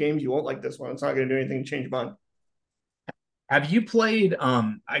like those games, you won't like this one. It's not going to do anything to change your mind. Have you played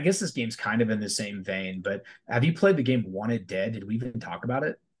I guess this game's kind of in the same vein, but have you played the game Wanted Dead? Did we even talk about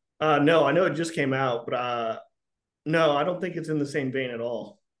it? No, I know it just came out, but no, I don't think it's in the same vein at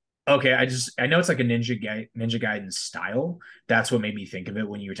all. Okay, I know it's like a Ninja Gaiden style. That's what made me think of it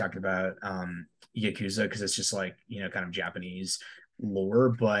when you were talking about Yakuza, because it's just like, kind of Japanese lore.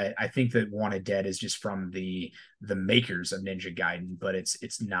 But I think that Wanted Dead is just from the makers of Ninja Gaiden, but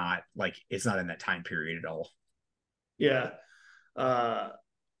it's not in that time period at all. Yeah. Uh,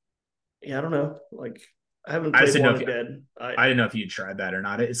 yeah, I don't know. Like, I haven't I just played didn't know if Wanted Dead. I didn't know if you tried that or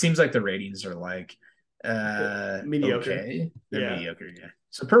not. It seems like the ratings are like Mediocre. okay. They're Yeah. mediocre, yeah.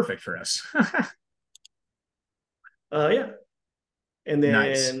 So perfect for us. Yeah. And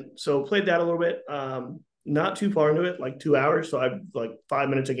Nice. then so played that a little bit. Not too far into it, like 2 hours. So I've like 5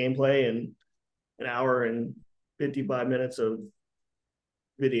 minutes of gameplay and an hour and 55 minutes of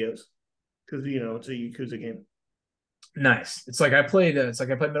videos because it's a Yakuza game. Nice. It's like I played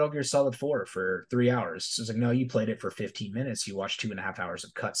Metal Gear Solid 4 for 3 hours. So it's like, no, you played it for 15 minutes. You watched 2.5 hours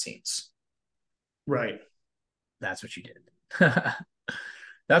of cutscenes. Right. That's what you did.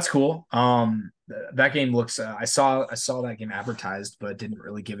 That's cool. That game looks. I saw that game advertised, but didn't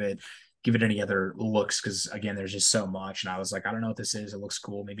really give it any other looks because again, there's just so much, and I was like, I don't know what this is. It looks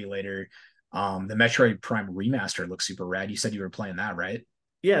cool. Maybe later. The Metroid Prime remaster looks super rad. You said you were playing that, right?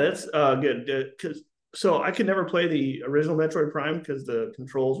 Yeah, that's good. Because so I could never play the original Metroid Prime because the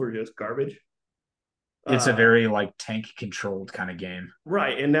controls were just garbage. It's a Uh, very like tank controlled kind of game.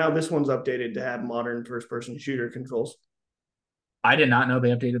 right, and now this one's updated to have modern first-person shooter controls. I did not know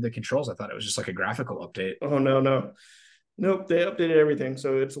they updated the controls. I thought it was just like a graphical update. Oh no, no, nope, they updated everything,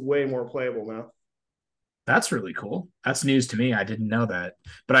 so it's way more playable now. That's really cool. That's news to me. I didn't know that.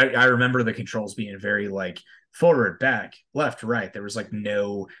 But I remember the controls being very like forward, back, left, right. There was like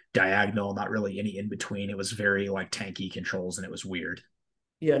no diagonal, not really any in between. It was very like tanky controls and it was weird.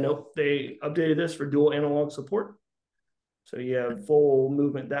 Yeah, nope, they updated this for dual analog support, so you have full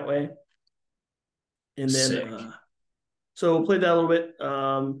movement that way. And then, Sick. so played that a little bit. What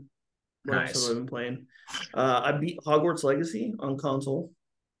else have I Nice. been playing? I beat Hogwarts Legacy on console.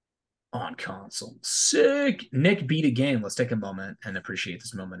 On console. Sick. Nick beat a game. Let's take a moment and appreciate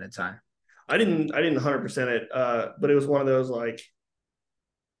this moment in time. I didn't 100% it, but it was one of those like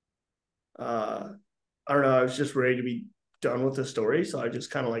I don't know. I was just ready to be done with the story, so I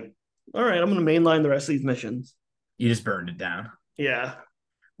just kind of like, all right, I'm gonna mainline the rest of these missions. You just burned it down. Yeah.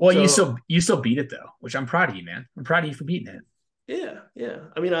 Well, you So still you still beat it though, which I'm proud of you, man. I'm proud of you for beating it. yeah, yeah.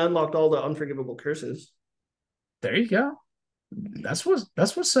 I mean, I unlocked all the unforgivable curses, There you go. That's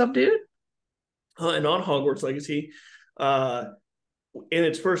what's up, dude. and on Hogwarts Legacy, uh, in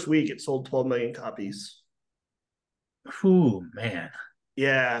its first week, it sold 12 million copies. Ooh, man.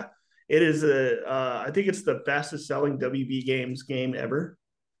 Yeah, it is a. I think it's the fastest selling WB Games game ever.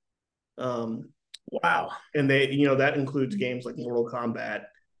 Um, Wow. and that includes games like Mortal Kombat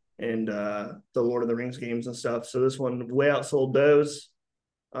and the Lord of the Rings games and stuff. So this one way outsold those.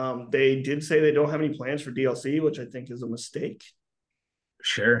 They did say they don't have any plans for DLC, which I think is a mistake.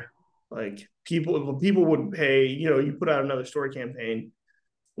 Sure. Like people would pay, you put out another story campaign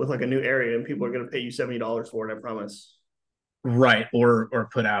with like a new area, and people are going to pay you $70 for it. I promise. Right. Or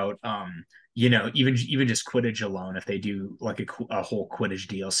put out even just Quidditch alone, if they do like a whole Quidditch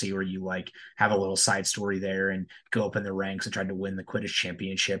DLC where you like have a little side story there and go up in the ranks and try to win the Quidditch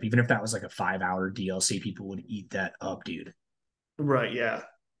championship, even if that was like a 5 hour DLC, people would eat that up, dude. Right? Yeah.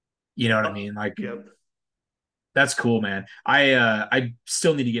 You know what I mean? Like Yep. that's cool, man. I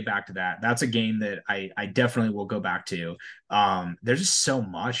still need to get back to that. That's a game that I definitely will go back to. There's just so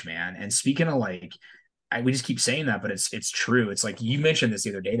much, man. And speaking of like we just keep saying that, but it's true. It's like you mentioned this the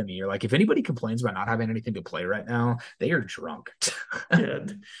other day to me. You're like, if anybody complains about not having anything to play right now, they are drunk. Yeah.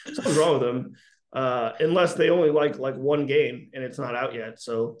 Something's wrong with them, unless they only like one game and it's not out yet.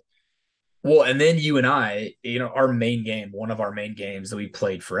 So Well, and then you and I, our main game, one of our main games that we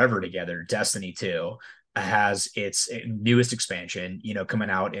played forever together, Destiny 2, has its newest expansion, coming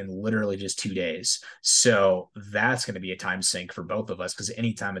out in literally just 2 days. So that's going to be a time sink for both of us because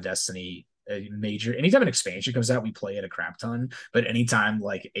anytime anytime an expansion comes out, we play it a crap ton. But anytime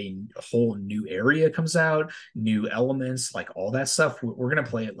like a whole new area comes out, new elements, like all that stuff, we're going to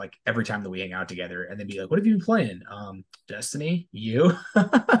play it like every time that we hang out together and then be like, what have you been playing? Destiny, you?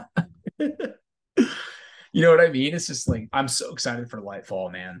 You know what I mean? It's just like I'm so excited for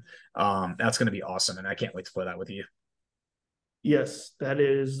Lightfall, man. That's gonna be awesome, and I can't wait to play that with you. Yes, that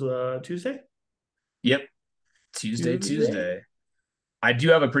is Tuesday. Yep, Tuesday, Tuesday. Tuesday. I do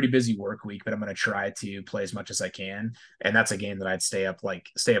have a pretty busy work week, but I'm gonna try to play as much as I can, and that's a game that I'd stay up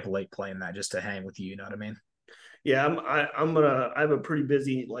late playing that just to hang with you. You know what I mean? Yeah, I'm gonna. I have a pretty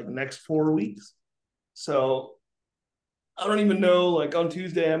busy like next 4 weeks, so I don't even know. Like on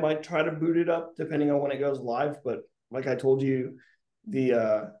Tuesday, I might try to boot it up depending on when it goes live. But like I told you, the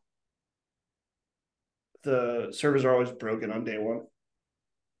uh the servers are always broken on day one.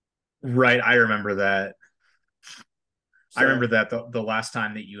 Right. I remember that. I remember So that the last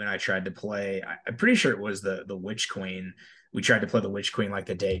time that you and I tried to play, I'm pretty sure it was the Witch Queen. We tried to play the Witch Queen like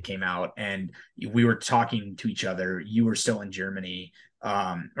the day it came out, and we were talking to each other. You were still in Germany,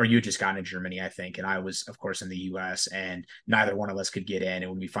 or you had just gotten to Germany, I think, and I was, of course, in the U.S. And neither one of us could get in.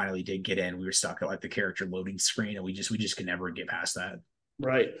 And when we finally did get in, we were stuck at like the character loading screen, and we just could never get past that.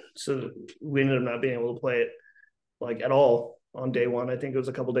 right, so we ended up not being able to play it like at all on day one. I think it was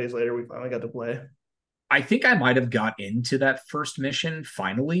a couple days later we finally got to play. I think I might have got into that first mission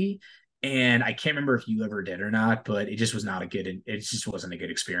finally, and I can't remember if you ever did or not, but it just was not a good. It just wasn't a good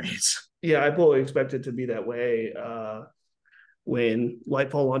experience. Yeah, I fully expect it to be that way when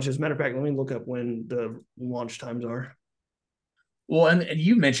Lightfall launches. Matter of fact, let me look up when the launch times are. Well, and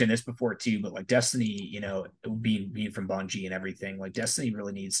you mentioned this before too, but like Destiny, being from Bungie and everything, like Destiny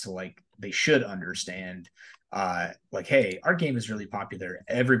really needs to like they should understand, like, hey, our game is really popular.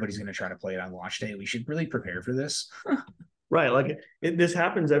 Everybody's going to try to play it on launch day. We should really prepare for this. Right, like this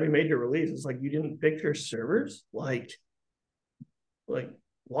happens every major release. It's like you didn't pick your servers, like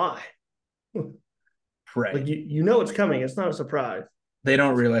why? Right. Like you know it's coming. It's not a surprise. They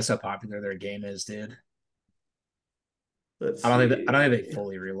don't realize how popular their game is, dude. Let's I don't think they see.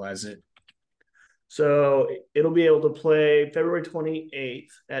 fully realize it. So it'll be able to play February 28th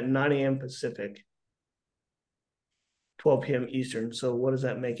at 9 a.m. Pacific, 12 p.m. Eastern. So what does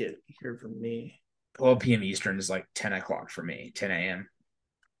that make it here for me? 12 p.m. Eastern is like 10 o'clock for me, 10 a.m.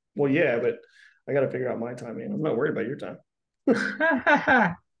 Well, yeah, but I got to figure out my time, man. I'm not worried about your time.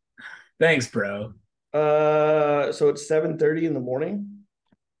 Thanks, bro. So it's 7:30 in the morning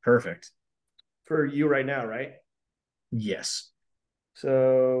Perfect. for you right now, right? Yes,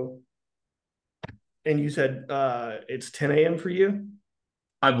 So, and you said it's 10 a.m. for you.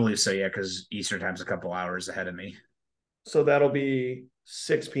 I believe so. Yeah, because Eastern time's a couple hours ahead of me. So that'll be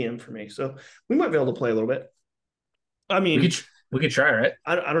 6 p.m. for me. So we might be able to play a little bit. I We mean, could we could try, right?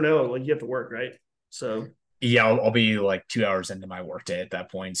 I don't know. Like you have to work, right? So, Yeah, I'll be like 2 hours into my workday at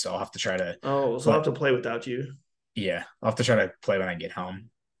that point, so I'll have to try to oh, so I'll play. have to play without you. Yeah, I'll have to try to play when I get home.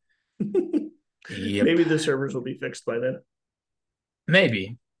 Yep, Maybe the servers will be fixed by then.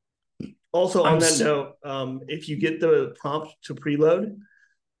 maybe. Also, I'm on that s- note, if you get the prompt to preload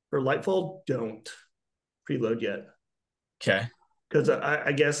for Lightfall, don't preload yet. okay. Because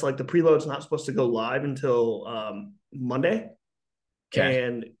I guess like the preload's not supposed to go live until Monday, Okay.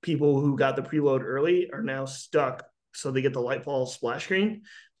 and people who got the preload early are now stuck. So they get the Lightfall splash screen,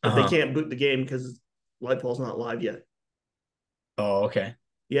 Uh but they huh. can't boot the game because Lightfall's not live yet. Oh, okay.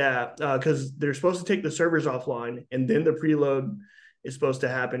 Yeah, because they're supposed to take the servers offline, and then the preload is supposed to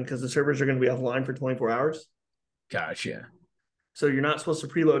happen because the servers are going to be offline for 24 hours. Gotcha. So you're not supposed to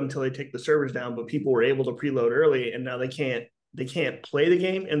preload until they take the servers down, but people were able to preload early, and now they can't play the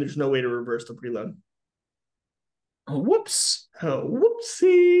game, and there's no way to reverse the preload. Whoops. Oh,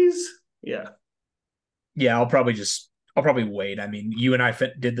 whoopsies! Yeah, Yeah, I'll probably wait. I mean, you and I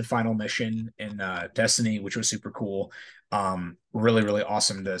did the final mission in Destiny, which was super cool. Really, really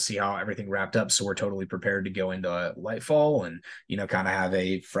awesome to see how everything wrapped up. So we're totally prepared to go into Lightfall and kind of have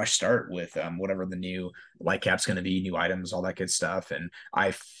a fresh start with whatever the new light cap's going to be, new items, all that good stuff. And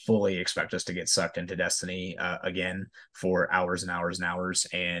I fully expect us to get sucked into Destiny again for hours and hours and hours.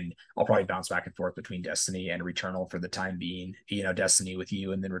 And I'll probably bounce back and forth between Destiny and Returnal for the time being. Destiny with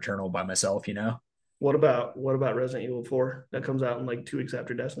you and then Returnal by myself. what about Resident Evil 4 that comes out in like 2 weeks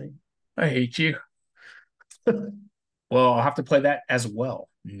after Destiny? I hate you. Well, I'll have to play that as well,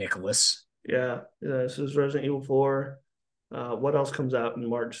 Nicholas. Yeah, this is Resident Evil 4. What else comes out in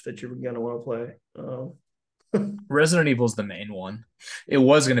March that you're gonna want to play? Resident Evil's the main one. It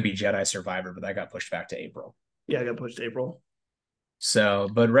was going to be Jedi Survivor, but that got pushed back to April. Yeah, I got pushed to April. So,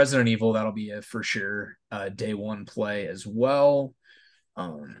 but Resident Evil, that'll be a for sure day one play as well.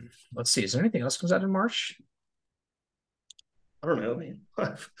 Let's see. Is there anything else comes out in March? I don't know,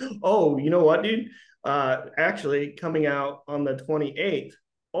 man. Oh, you know what, dude? Actually, coming out on the 28th,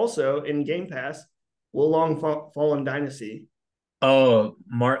 also in Game Pass, Wo Long Fallen Dynasty, Oh,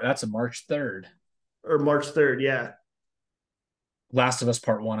 that's a March 3rd. or March 3rd. Yeah, Last of Us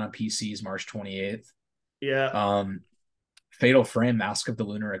Part 1 on PC is March 28th. yeah. Um, Fatal Frame Mask of the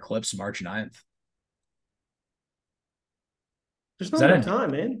Lunar Eclipse March 9th. There's Is not that enough a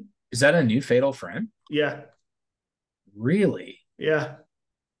time, man. is that a new Fatal Frame? Yeah, Really? yeah.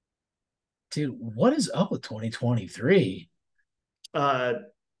 Dude, what is up with 2023? Uh,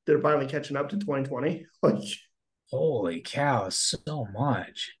 they're finally catching up to 2020. Like, Holy cow, so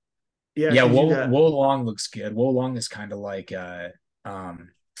much. yeah, Yeah, because you got, Wo Long looks good. Wo Long is kind of like um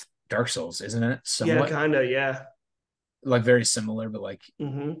Dark Souls, isn't it? yeah, Somewhat kind of, yeah. like very similar, but like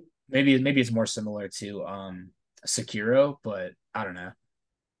Mm-hmm. maybe it's more similar to Sekiro, but I don't know.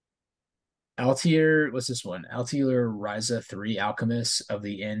 Altair, what's this one? Altair Ryza 3 Alchemist of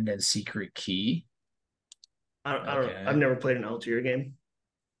the End and Secret Key. I don't. I've Okay. never played an Altair game.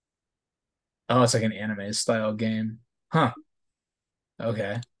 Oh, it's like an anime style game. Huh.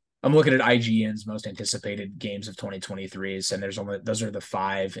 Okay. I'm looking at IGN's most anticipated games of 2023, and there's only those are the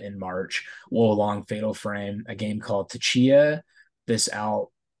five in March. Wo Long, Fatal Frame, a game called Tachia, this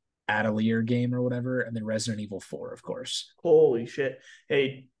Al Atelier game or whatever, and then Resident Evil 4, of course. Holy shit!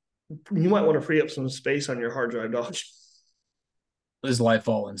 Hey, you might want to free up some space on your hard drive, dog. Is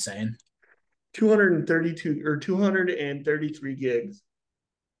Lightfall insane? 232 or 233 gigs.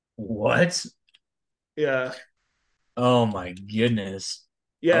 What? Yeah. Oh my goodness.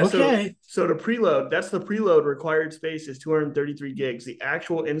 Yeah. So Okay. so the preload, that's the preload required space is 233 gigs. The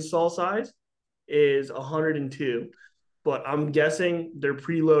actual install size is 102. But I'm guessing they're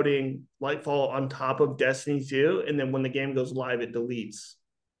preloading Lightfall on top of Destiny 2, and then when the game goes live, it deletes.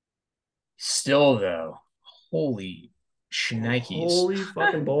 Still though, holy Oh, shnikes. holy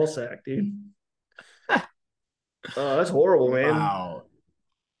fucking ball sack, dude. That's horrible, man. Wow.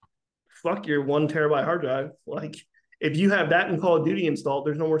 Fuck your 1 terabyte hard drive. Like, if you have that in Call of Duty installed,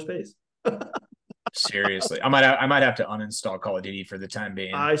 there's no more space. Seriously. I might have to uninstall Call of Duty for the time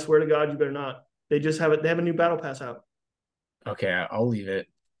being. I swear to God, you better not. They just have it. They have a new battle pass out. Okay, I'll leave it.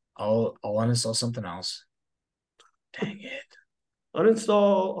 I'll uninstall something else. Dang it.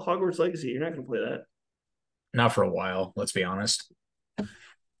 Uninstall Hogwarts Legacy. You're not gonna play that. Not for a while, let's be honest.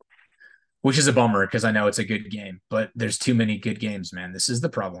 Which is a bummer because I know it's a good game, but there's too many good games, man. This is the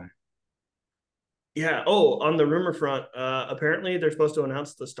problem. Yeah. Oh, on the rumor front, apparently they're supposed to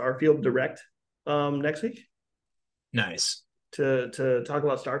announce the Starfield Direct next week Nice. to talk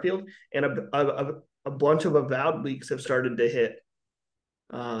about Starfield, and a bunch of Avowed leaks have started to hit,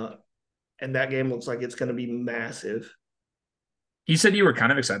 and that game looks like it's going to be massive. You said you were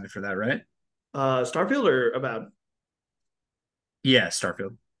kind of excited for that, right? Starfield or Avowed? Yeah,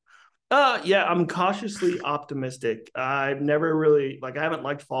 Starfield. Yeah, I'm cautiously optimistic. I've never really I haven't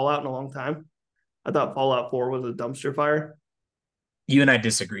liked Fallout in a long time. I thought Fallout 4 was a dumpster fire. You and I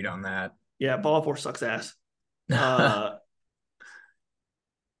disagreed on that. Yeah, Fallout 4 sucks ass. Uh,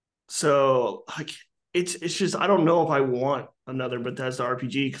 so it's just I don't know if I want another Bethesda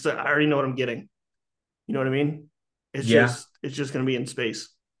RPG because I already know what I'm getting. You know what I mean? Yeah. It's just gonna be in space.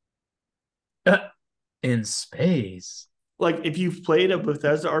 In space. Like if you've played a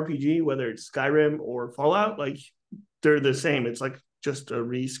Bethesda RPG, whether it's Skyrim or Fallout, like they're the same. It's like just a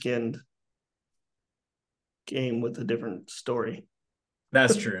reskinned game with a different story.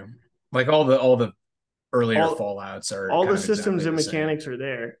 That's true. Like all the earlier all Fallouts are all kind the of systems exactly and the same. mechanics are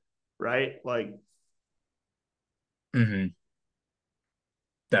there, right? Like Hmm. I don't know.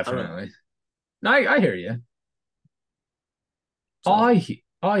 Definitely. No, I hear you. So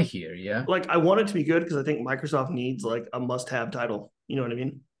I hear you. like I want it to be good because I think Microsoft needs like a must-have title. You know what I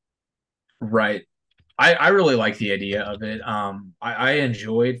mean? Right. I really like the idea of it. I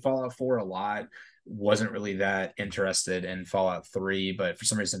enjoyed Fallout 4 a lot. Wasn't really that interested in Fallout 3, but for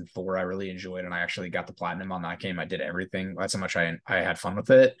some reason 4 I really enjoyed and I actually got the platinum on that game. I did everything. That's how much I had fun with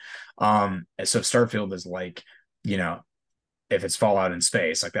it. So Starfield is like, you know, if it's Fallout in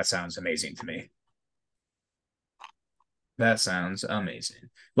space, like that sounds amazing to me. That sounds amazing.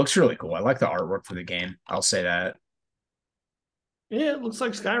 Looks really cool. I like the artwork for the game. I'll say that. Yeah, it looks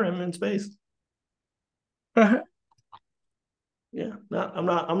like Skyrim in space. Yeah, I'm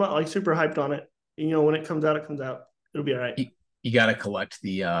not like super hyped on it. You know, when it comes out, it comes out. It'll be all right. You gotta collect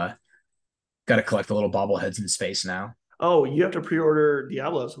the little bobbleheads in space now. Oh, you have to pre-order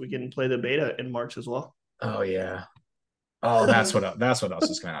Diablo so we can play the beta in March as well. Oh yeah. Oh, that's what else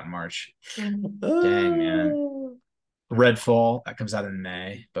is coming out in March. Dang man. Redfall that comes out in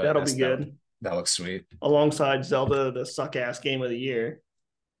May, but That'll be good. that looks sweet. Alongside Zelda, the suck ass game of the year.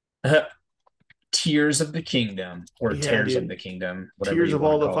 Tears of the Kingdom or Yeah, Tears of dude. the Kingdom, whatever Tears you of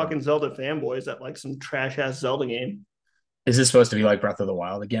want all to the call it. fucking Zelda fanboys that like some trash ass Zelda game. Is this supposed to be like Breath of the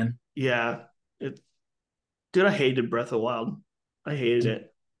Wild again? Yeah. It dude, I hated Breath of the Wild. I hated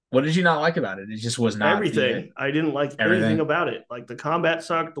it. What did you not like about it? It just was not the Everything. I didn't like anything everything. about it. Like the combat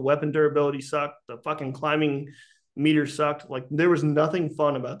sucked, the weapon durability sucked, the fucking climbing meter sucked. Like there was nothing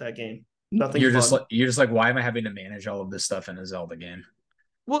fun about that game. Nothing fun. You're just like, why am I having to manage all of this stuff in a Zelda game?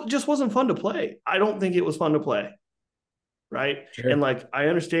 Well, it just wasn't fun to play. I don't think it was fun to play. Right. And Sure. like I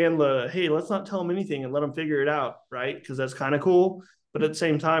understand the hey, let's not tell them anything and let them figure it out, right? Because that's kind of cool. But at the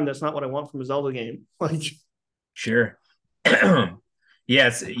same time, that's not what I want from a Zelda game. Like, Sure.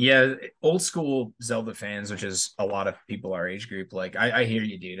 Yes, yeah, old school Zelda fans, which is a lot of people our age group. Like, I hear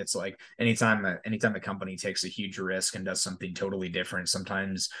you, dude. It's like anytime a company takes a huge risk and does something totally different,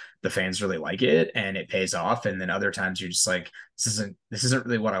 sometimes the fans really like it and it pays off, and then other times you're just like, this isn't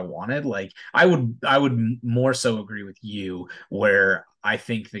really what I wanted. Like, I would more so agree with you where I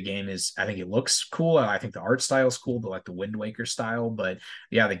think it looks cool. I think the art style is cool, like the Wind Waker style, but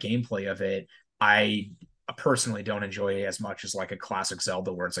yeah, the gameplay of it. I personally don't enjoy as much as like a classic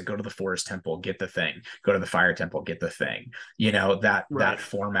Zelda where it's like go to the forest temple, get the thing, go to the fire temple, get the thing. You know, that right.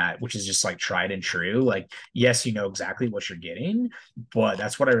 format, which is just like tried and true. Like, yes, you know exactly what you're getting, but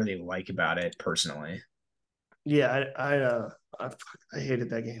that's what I really like about it personally. Yeah, I hated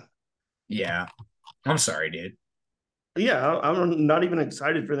that game. Yeah. I'm sorry, dude. Yeah, I'm not even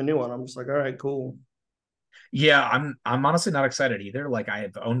excited for the new one. I'm just like, all right, cool. Yeah, I'm honestly not excited either. Like I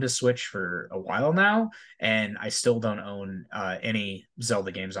have owned a Switch for a while now, and I still don't own any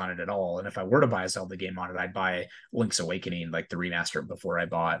Zelda games on it at all. And if I were to buy a Zelda game on it, I'd buy Link's Awakening, like the remaster, before I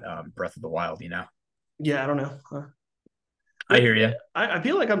bought Breath of the Wild. You know, Yeah, I don't know. I But hear you. I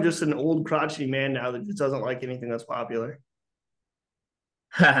feel like I'm just an old crotchety man now that just doesn't like anything that's popular.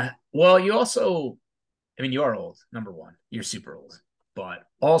 Well, you also, I mean, you are old. Number one, you're super old, but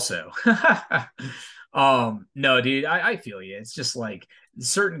also, no, dude, I feel you. It's just like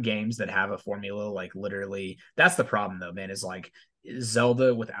certain games that have a formula, like literally, that's the problem though, man. Is like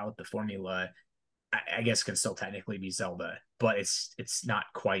Zelda without the formula. I guess can still technically be Zelda, but it's not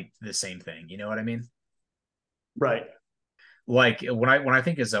quite the same thing. You know what I mean? Right. Like when I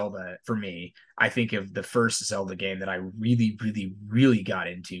think of Zelda, for me, I think of the first Zelda game that I really, really, really got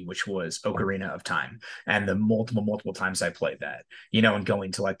into, which was Ocarina of Time, and the multiple times I played that, you know, and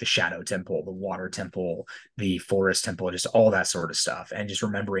going to like the Shadow Temple, the Water Temple, the Forest Temple, just all that sort of stuff, and just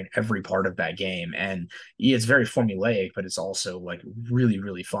remembering every part of that game. And yeah, it's very formulaic, but it's also like really,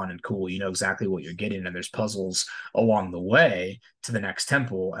 really fun and cool. You know exactly what you're getting, and there's puzzles along the way to the next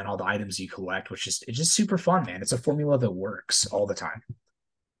temple and all the items you collect, which is it's just super fun, man. It's a formula that works all the time.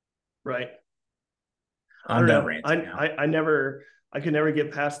 Right. I I'm don't done know. ranting now. I could never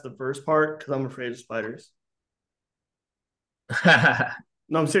get past the first part because I'm afraid of spiders. But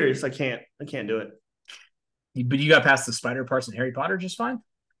No, I'm serious. I can't. I can't do it. you got past the spider parts in Harry Potter just fine.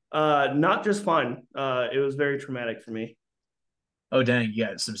 Not just fun. It was very traumatic for me. Oh dang, you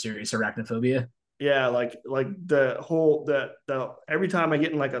got some serious arachnophobia. Yeah, like the whole the every time I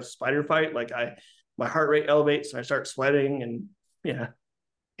get in like a spider fight, like I my heart rate elevates and I start sweating and yeah.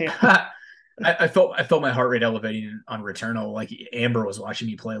 I felt my heart rate elevating on Returnal. Like Amber was watching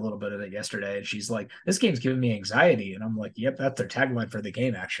me play a little bit of it yesterday, and she's like, "This game's giving me anxiety," and I'm like, "Yep, that's their tagline for the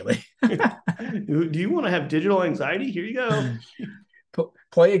game, actually." Do you want to have digital anxiety? Here you go.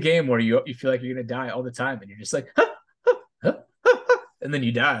 Play a game where you feel like you're gonna die all the time, and you're just like, and then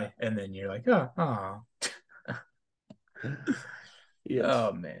you die, and then you're like, oh. Yes.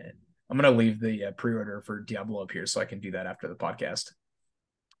 Oh man, I'm gonna leave the pre-order for Diablo up here so I can do that after the podcast.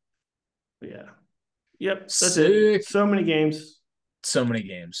 Yeah. Yep. That's it. Sick. So many games. So many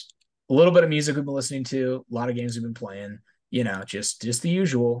games. A little bit of music we've been listening to. A lot of games we've been playing. You know, just the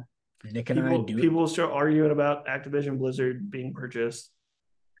usual. Nick and I do it. People start arguing about Activision Blizzard being purchased.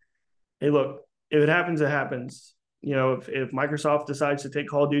 Hey, look, if it happens, it happens. You know, if Microsoft decides to take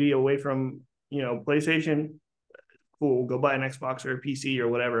Call of Duty away from, you know, PlayStation, cool, go buy an Xbox or a PC or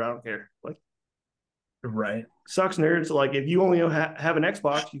whatever. I don't care. Like, Right. sucks nerds. Like, if you only have an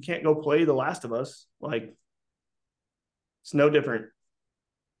Xbox, you can't go play The Last of Us. Like, it's no different.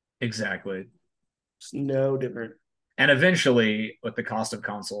 Exactly. It's no different. And eventually, with the cost of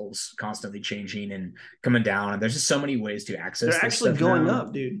consoles constantly changing and coming down, and there's just so many ways to access They're this actually stuff going now.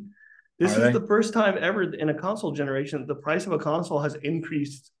 up, dude. This Are is they? the first time ever in a console generation the price of a console has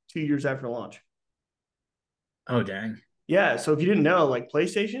increased 2 years after launch. Oh, dang. Yeah, so if you didn't know, like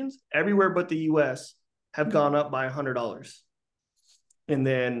PlayStations everywhere but the US have gone up by $100. And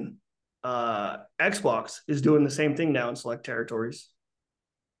then Xbox is doing the same thing now in select territories.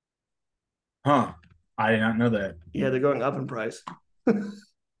 Huh. I did not know that. Yeah, they're going up in price.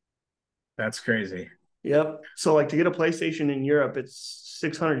 That's crazy. Yep. So like to get a PlayStation in Europe, it's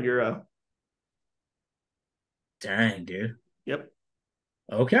 600 euro. Dang, dude. Yep.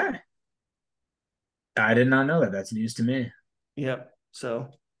 Okay. I did not know that. That's news to me. Yep. So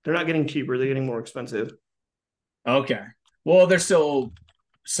they're not getting cheaper; they're getting more expensive. Okay. Well, they're still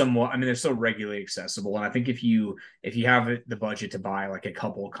somewhat, I mean, they're still regularly accessible. And I think if you have the budget to buy like a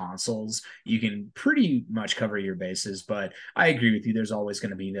couple consoles, you can pretty much cover your bases. But I agree with you. There's always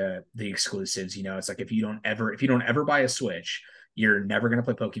going to be the exclusives. It's like if you don't ever buy a Switch, you're never going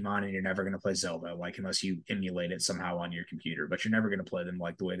to play Pokemon and you're never going to play Zelda, like unless you emulate it somehow on your computer. But you're never going to play them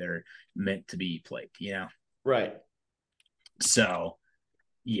like the way they're meant to be played. Right. So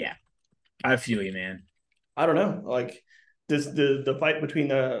yeah, I feel you, man. I don't know. Like this, the fight between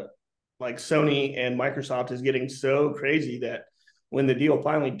the like Sony and Microsoft is getting so crazy that when the deal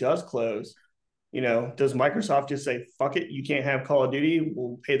finally does close, does Microsoft just say fuck it, you can't have Call of Duty,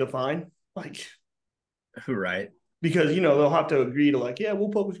 we'll pay the fine? Like Right. because they'll have to agree to like, yeah, we'll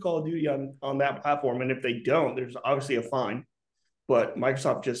publish Call of Duty on that platform, and if they don't, there's obviously a fine. But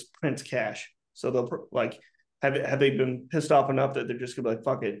Microsoft just prints cash, so they'll like have they been pissed off enough that they're just gonna be like,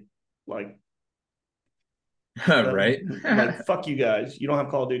 fuck it, like Right. like fuck you guys, you don't have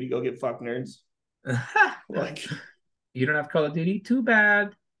Call of Duty, go get fucked nerds. Like You don't have Call of Duty? Too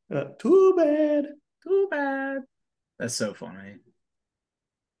bad. too bad. Too bad. That's so funny.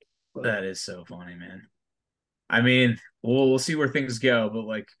 But That is so funny, man. I mean, we'll see where things go, but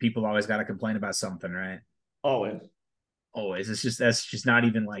like people always got to complain about something, right? always, Always. That's just not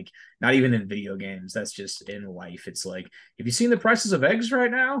even in video games. That's just in life. It's like, have you seen the prices of eggs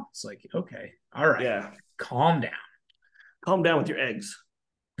right now? It's like, okay, all right, yeah. calm down. Calm down with your eggs.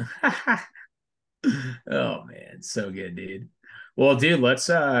 Oh man, so good, dude. Well, dude, let's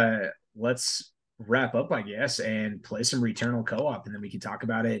wrap up, I guess, and play some Returnal co-op, and then we can talk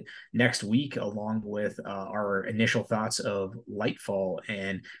about it next week, along with our initial thoughts of Lightfall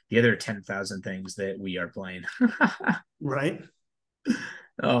and the other 10,000 things that we are playing. Right.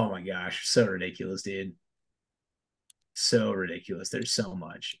 Oh my gosh, so ridiculous, dude. So ridiculous. There's so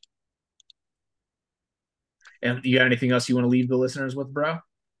much. And you got anything else you want to leave the listeners with, bro?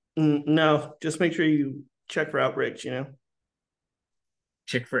 No, just make sure you check for outbreaks.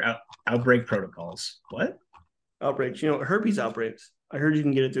 Check for outbreak protocols. What? Outbreaks. Herpes outbreaks. I heard you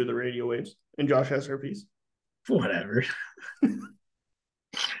can get it through the radio waves, and Josh has herpes. Whatever.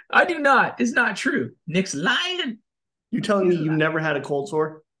 I do not. It's not true. Nick's lying. You telling me you've never had a cold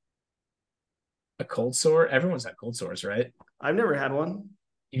sore? A cold sore? Everyone's had cold sores, right? I've never had one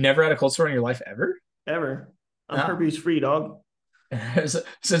You never had a cold sore in your life ever? ever. I'm Oh. herpes free, dog.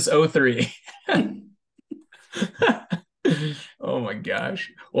 Since '03. Oh my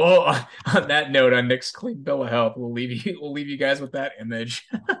gosh. Well, on that note, on Nick's clean bill of health, we'll leave you guys with that image.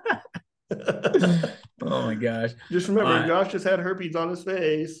 Oh my gosh. Just remember, Josh just had herpes on his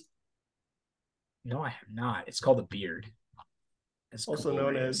face, No, I have not. It's called a beard. It's also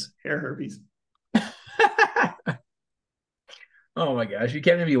known as hair herpes. Oh my gosh, you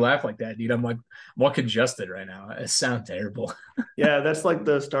can't make me laugh like that, dude. I'm all congested right now. It sounds terrible. Yeah, that's like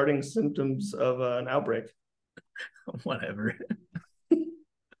the starting symptoms of an outbreak. Whatever.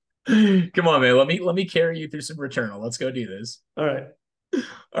 Come on, man. Let me carry you through some Returnal. Let's go do this. All right.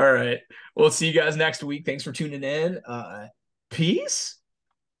 All right. We'll see you guys next week. Thanks for tuning in. Peace.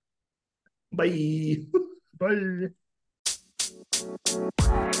 Bye. Bye.